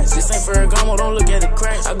my watch. This ain't Ferragamo, don't look at the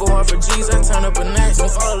cracks. I go hard for G's, I turn up a notch.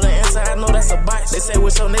 Don't follow the inside, I know that's a bite. They say,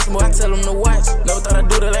 what's your next move? I tell them to watch. Never thought I'd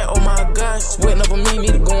do that, like, oh my gosh. Sweating up on me,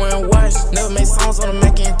 need to go and watch. Never made songs on the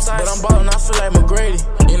Macintosh, but I'm ballin', I feel like McGrady.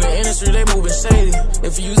 In the industry, they moving shady.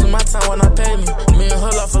 If you using my time, why not pay me? Me and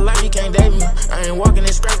her love for life, you can't date me. I ain't walking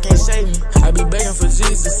in scraps, can't save me. I be begging for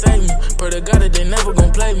Jesus to save me. Pray to God that they never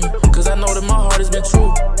gon' play me. Cause I know that my heart has been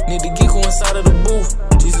true. Need the geek who inside of the booth.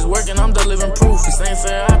 Jesus working, I'm the living proof. This ain't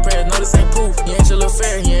fair, I pray, no, this ain't proof. He ain't your little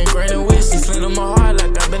fair, he ain't granting wishes. Clean up my heart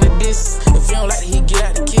like I've been a distance. If you don't like it, he get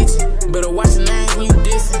out the kitchen. Better watch your name when you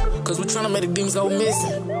dissing. Cause we tryna make the demons go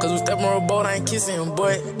missing. Cause we step on a boat, I ain't kissing him,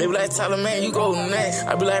 boy. They be like, Tyler, man, you go next.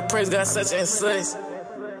 I be like, praise God, such and such.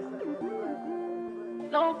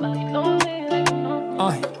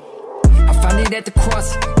 I found it at the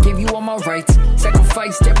cross, gave you all my rights.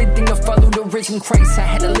 Sacrificed everything to follow the risen Christ. I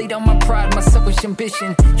had to lay down my pride, my selfish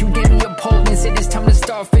ambition. You gave me a pole and said it's time to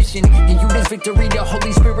start fishing. And you this victory, the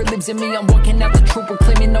Holy Spirit lives in me. I'm walking out the truth,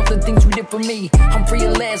 proclaiming all the things you did for me. I'm free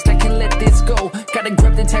at last, I can't let this go. Gotta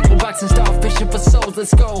grab the tackle box and start fishing for souls,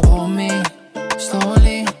 let's go. Hold me,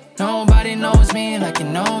 slowly, nobody knows me like you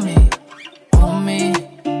know me. Hold me,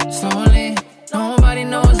 slowly, nobody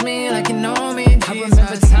knows me like you know me. I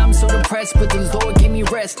remember times so depressed, but the Lord gave me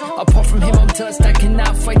rest. Apart from him, I'm dust, I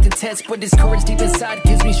cannot fight the test. But his courage deep inside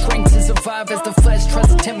gives me strength to survive. As the flesh tries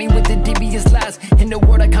to tempt me with the devious lies. In the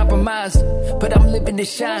world I compromised, but I'm living to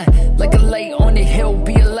shine. Like a light on the hill,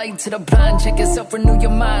 be a light to the blind. Check yourself, renew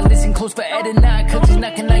your mind. Listen close for Adonai, cause he's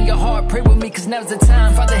knocking on your heart. Pray with me, cause now's the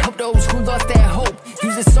time. Father, help those who lost their hope.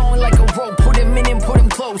 Use a song like a rope, put him in and put him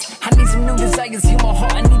close. I need some new desires, heal my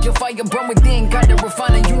heart. I need your fire burn within. God the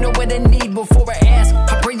refiner, you know what I need before I ask.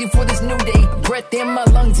 I praise you for this new day. Breath in my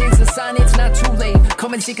lungs is a sign it's not too late.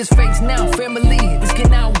 Come and seek his face now, family. This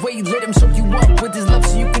cannot wait. Let him soak you up with his love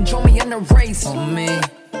so you can join me in the race. Hold me,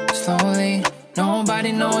 slowly.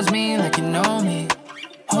 Nobody knows me like you know me.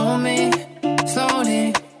 Hold me,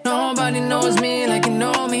 slowly. Nobody knows me like you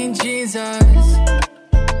know me, Jesus.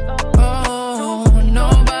 Oh,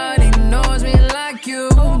 nobody knows me like you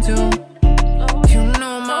do. You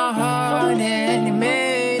know my heart and you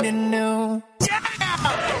made it new.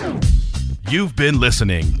 You've been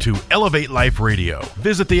listening to Elevate Life Radio.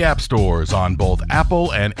 Visit the app stores on both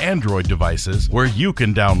Apple and Android devices where you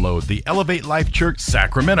can download the Elevate Life Church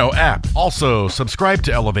Sacramento app. Also, subscribe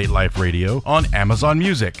to Elevate Life Radio on Amazon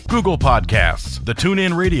Music, Google Podcasts, the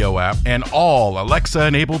TuneIn Radio app, and all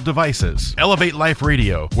Alexa-enabled devices. Elevate Life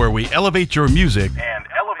Radio, where we elevate your music and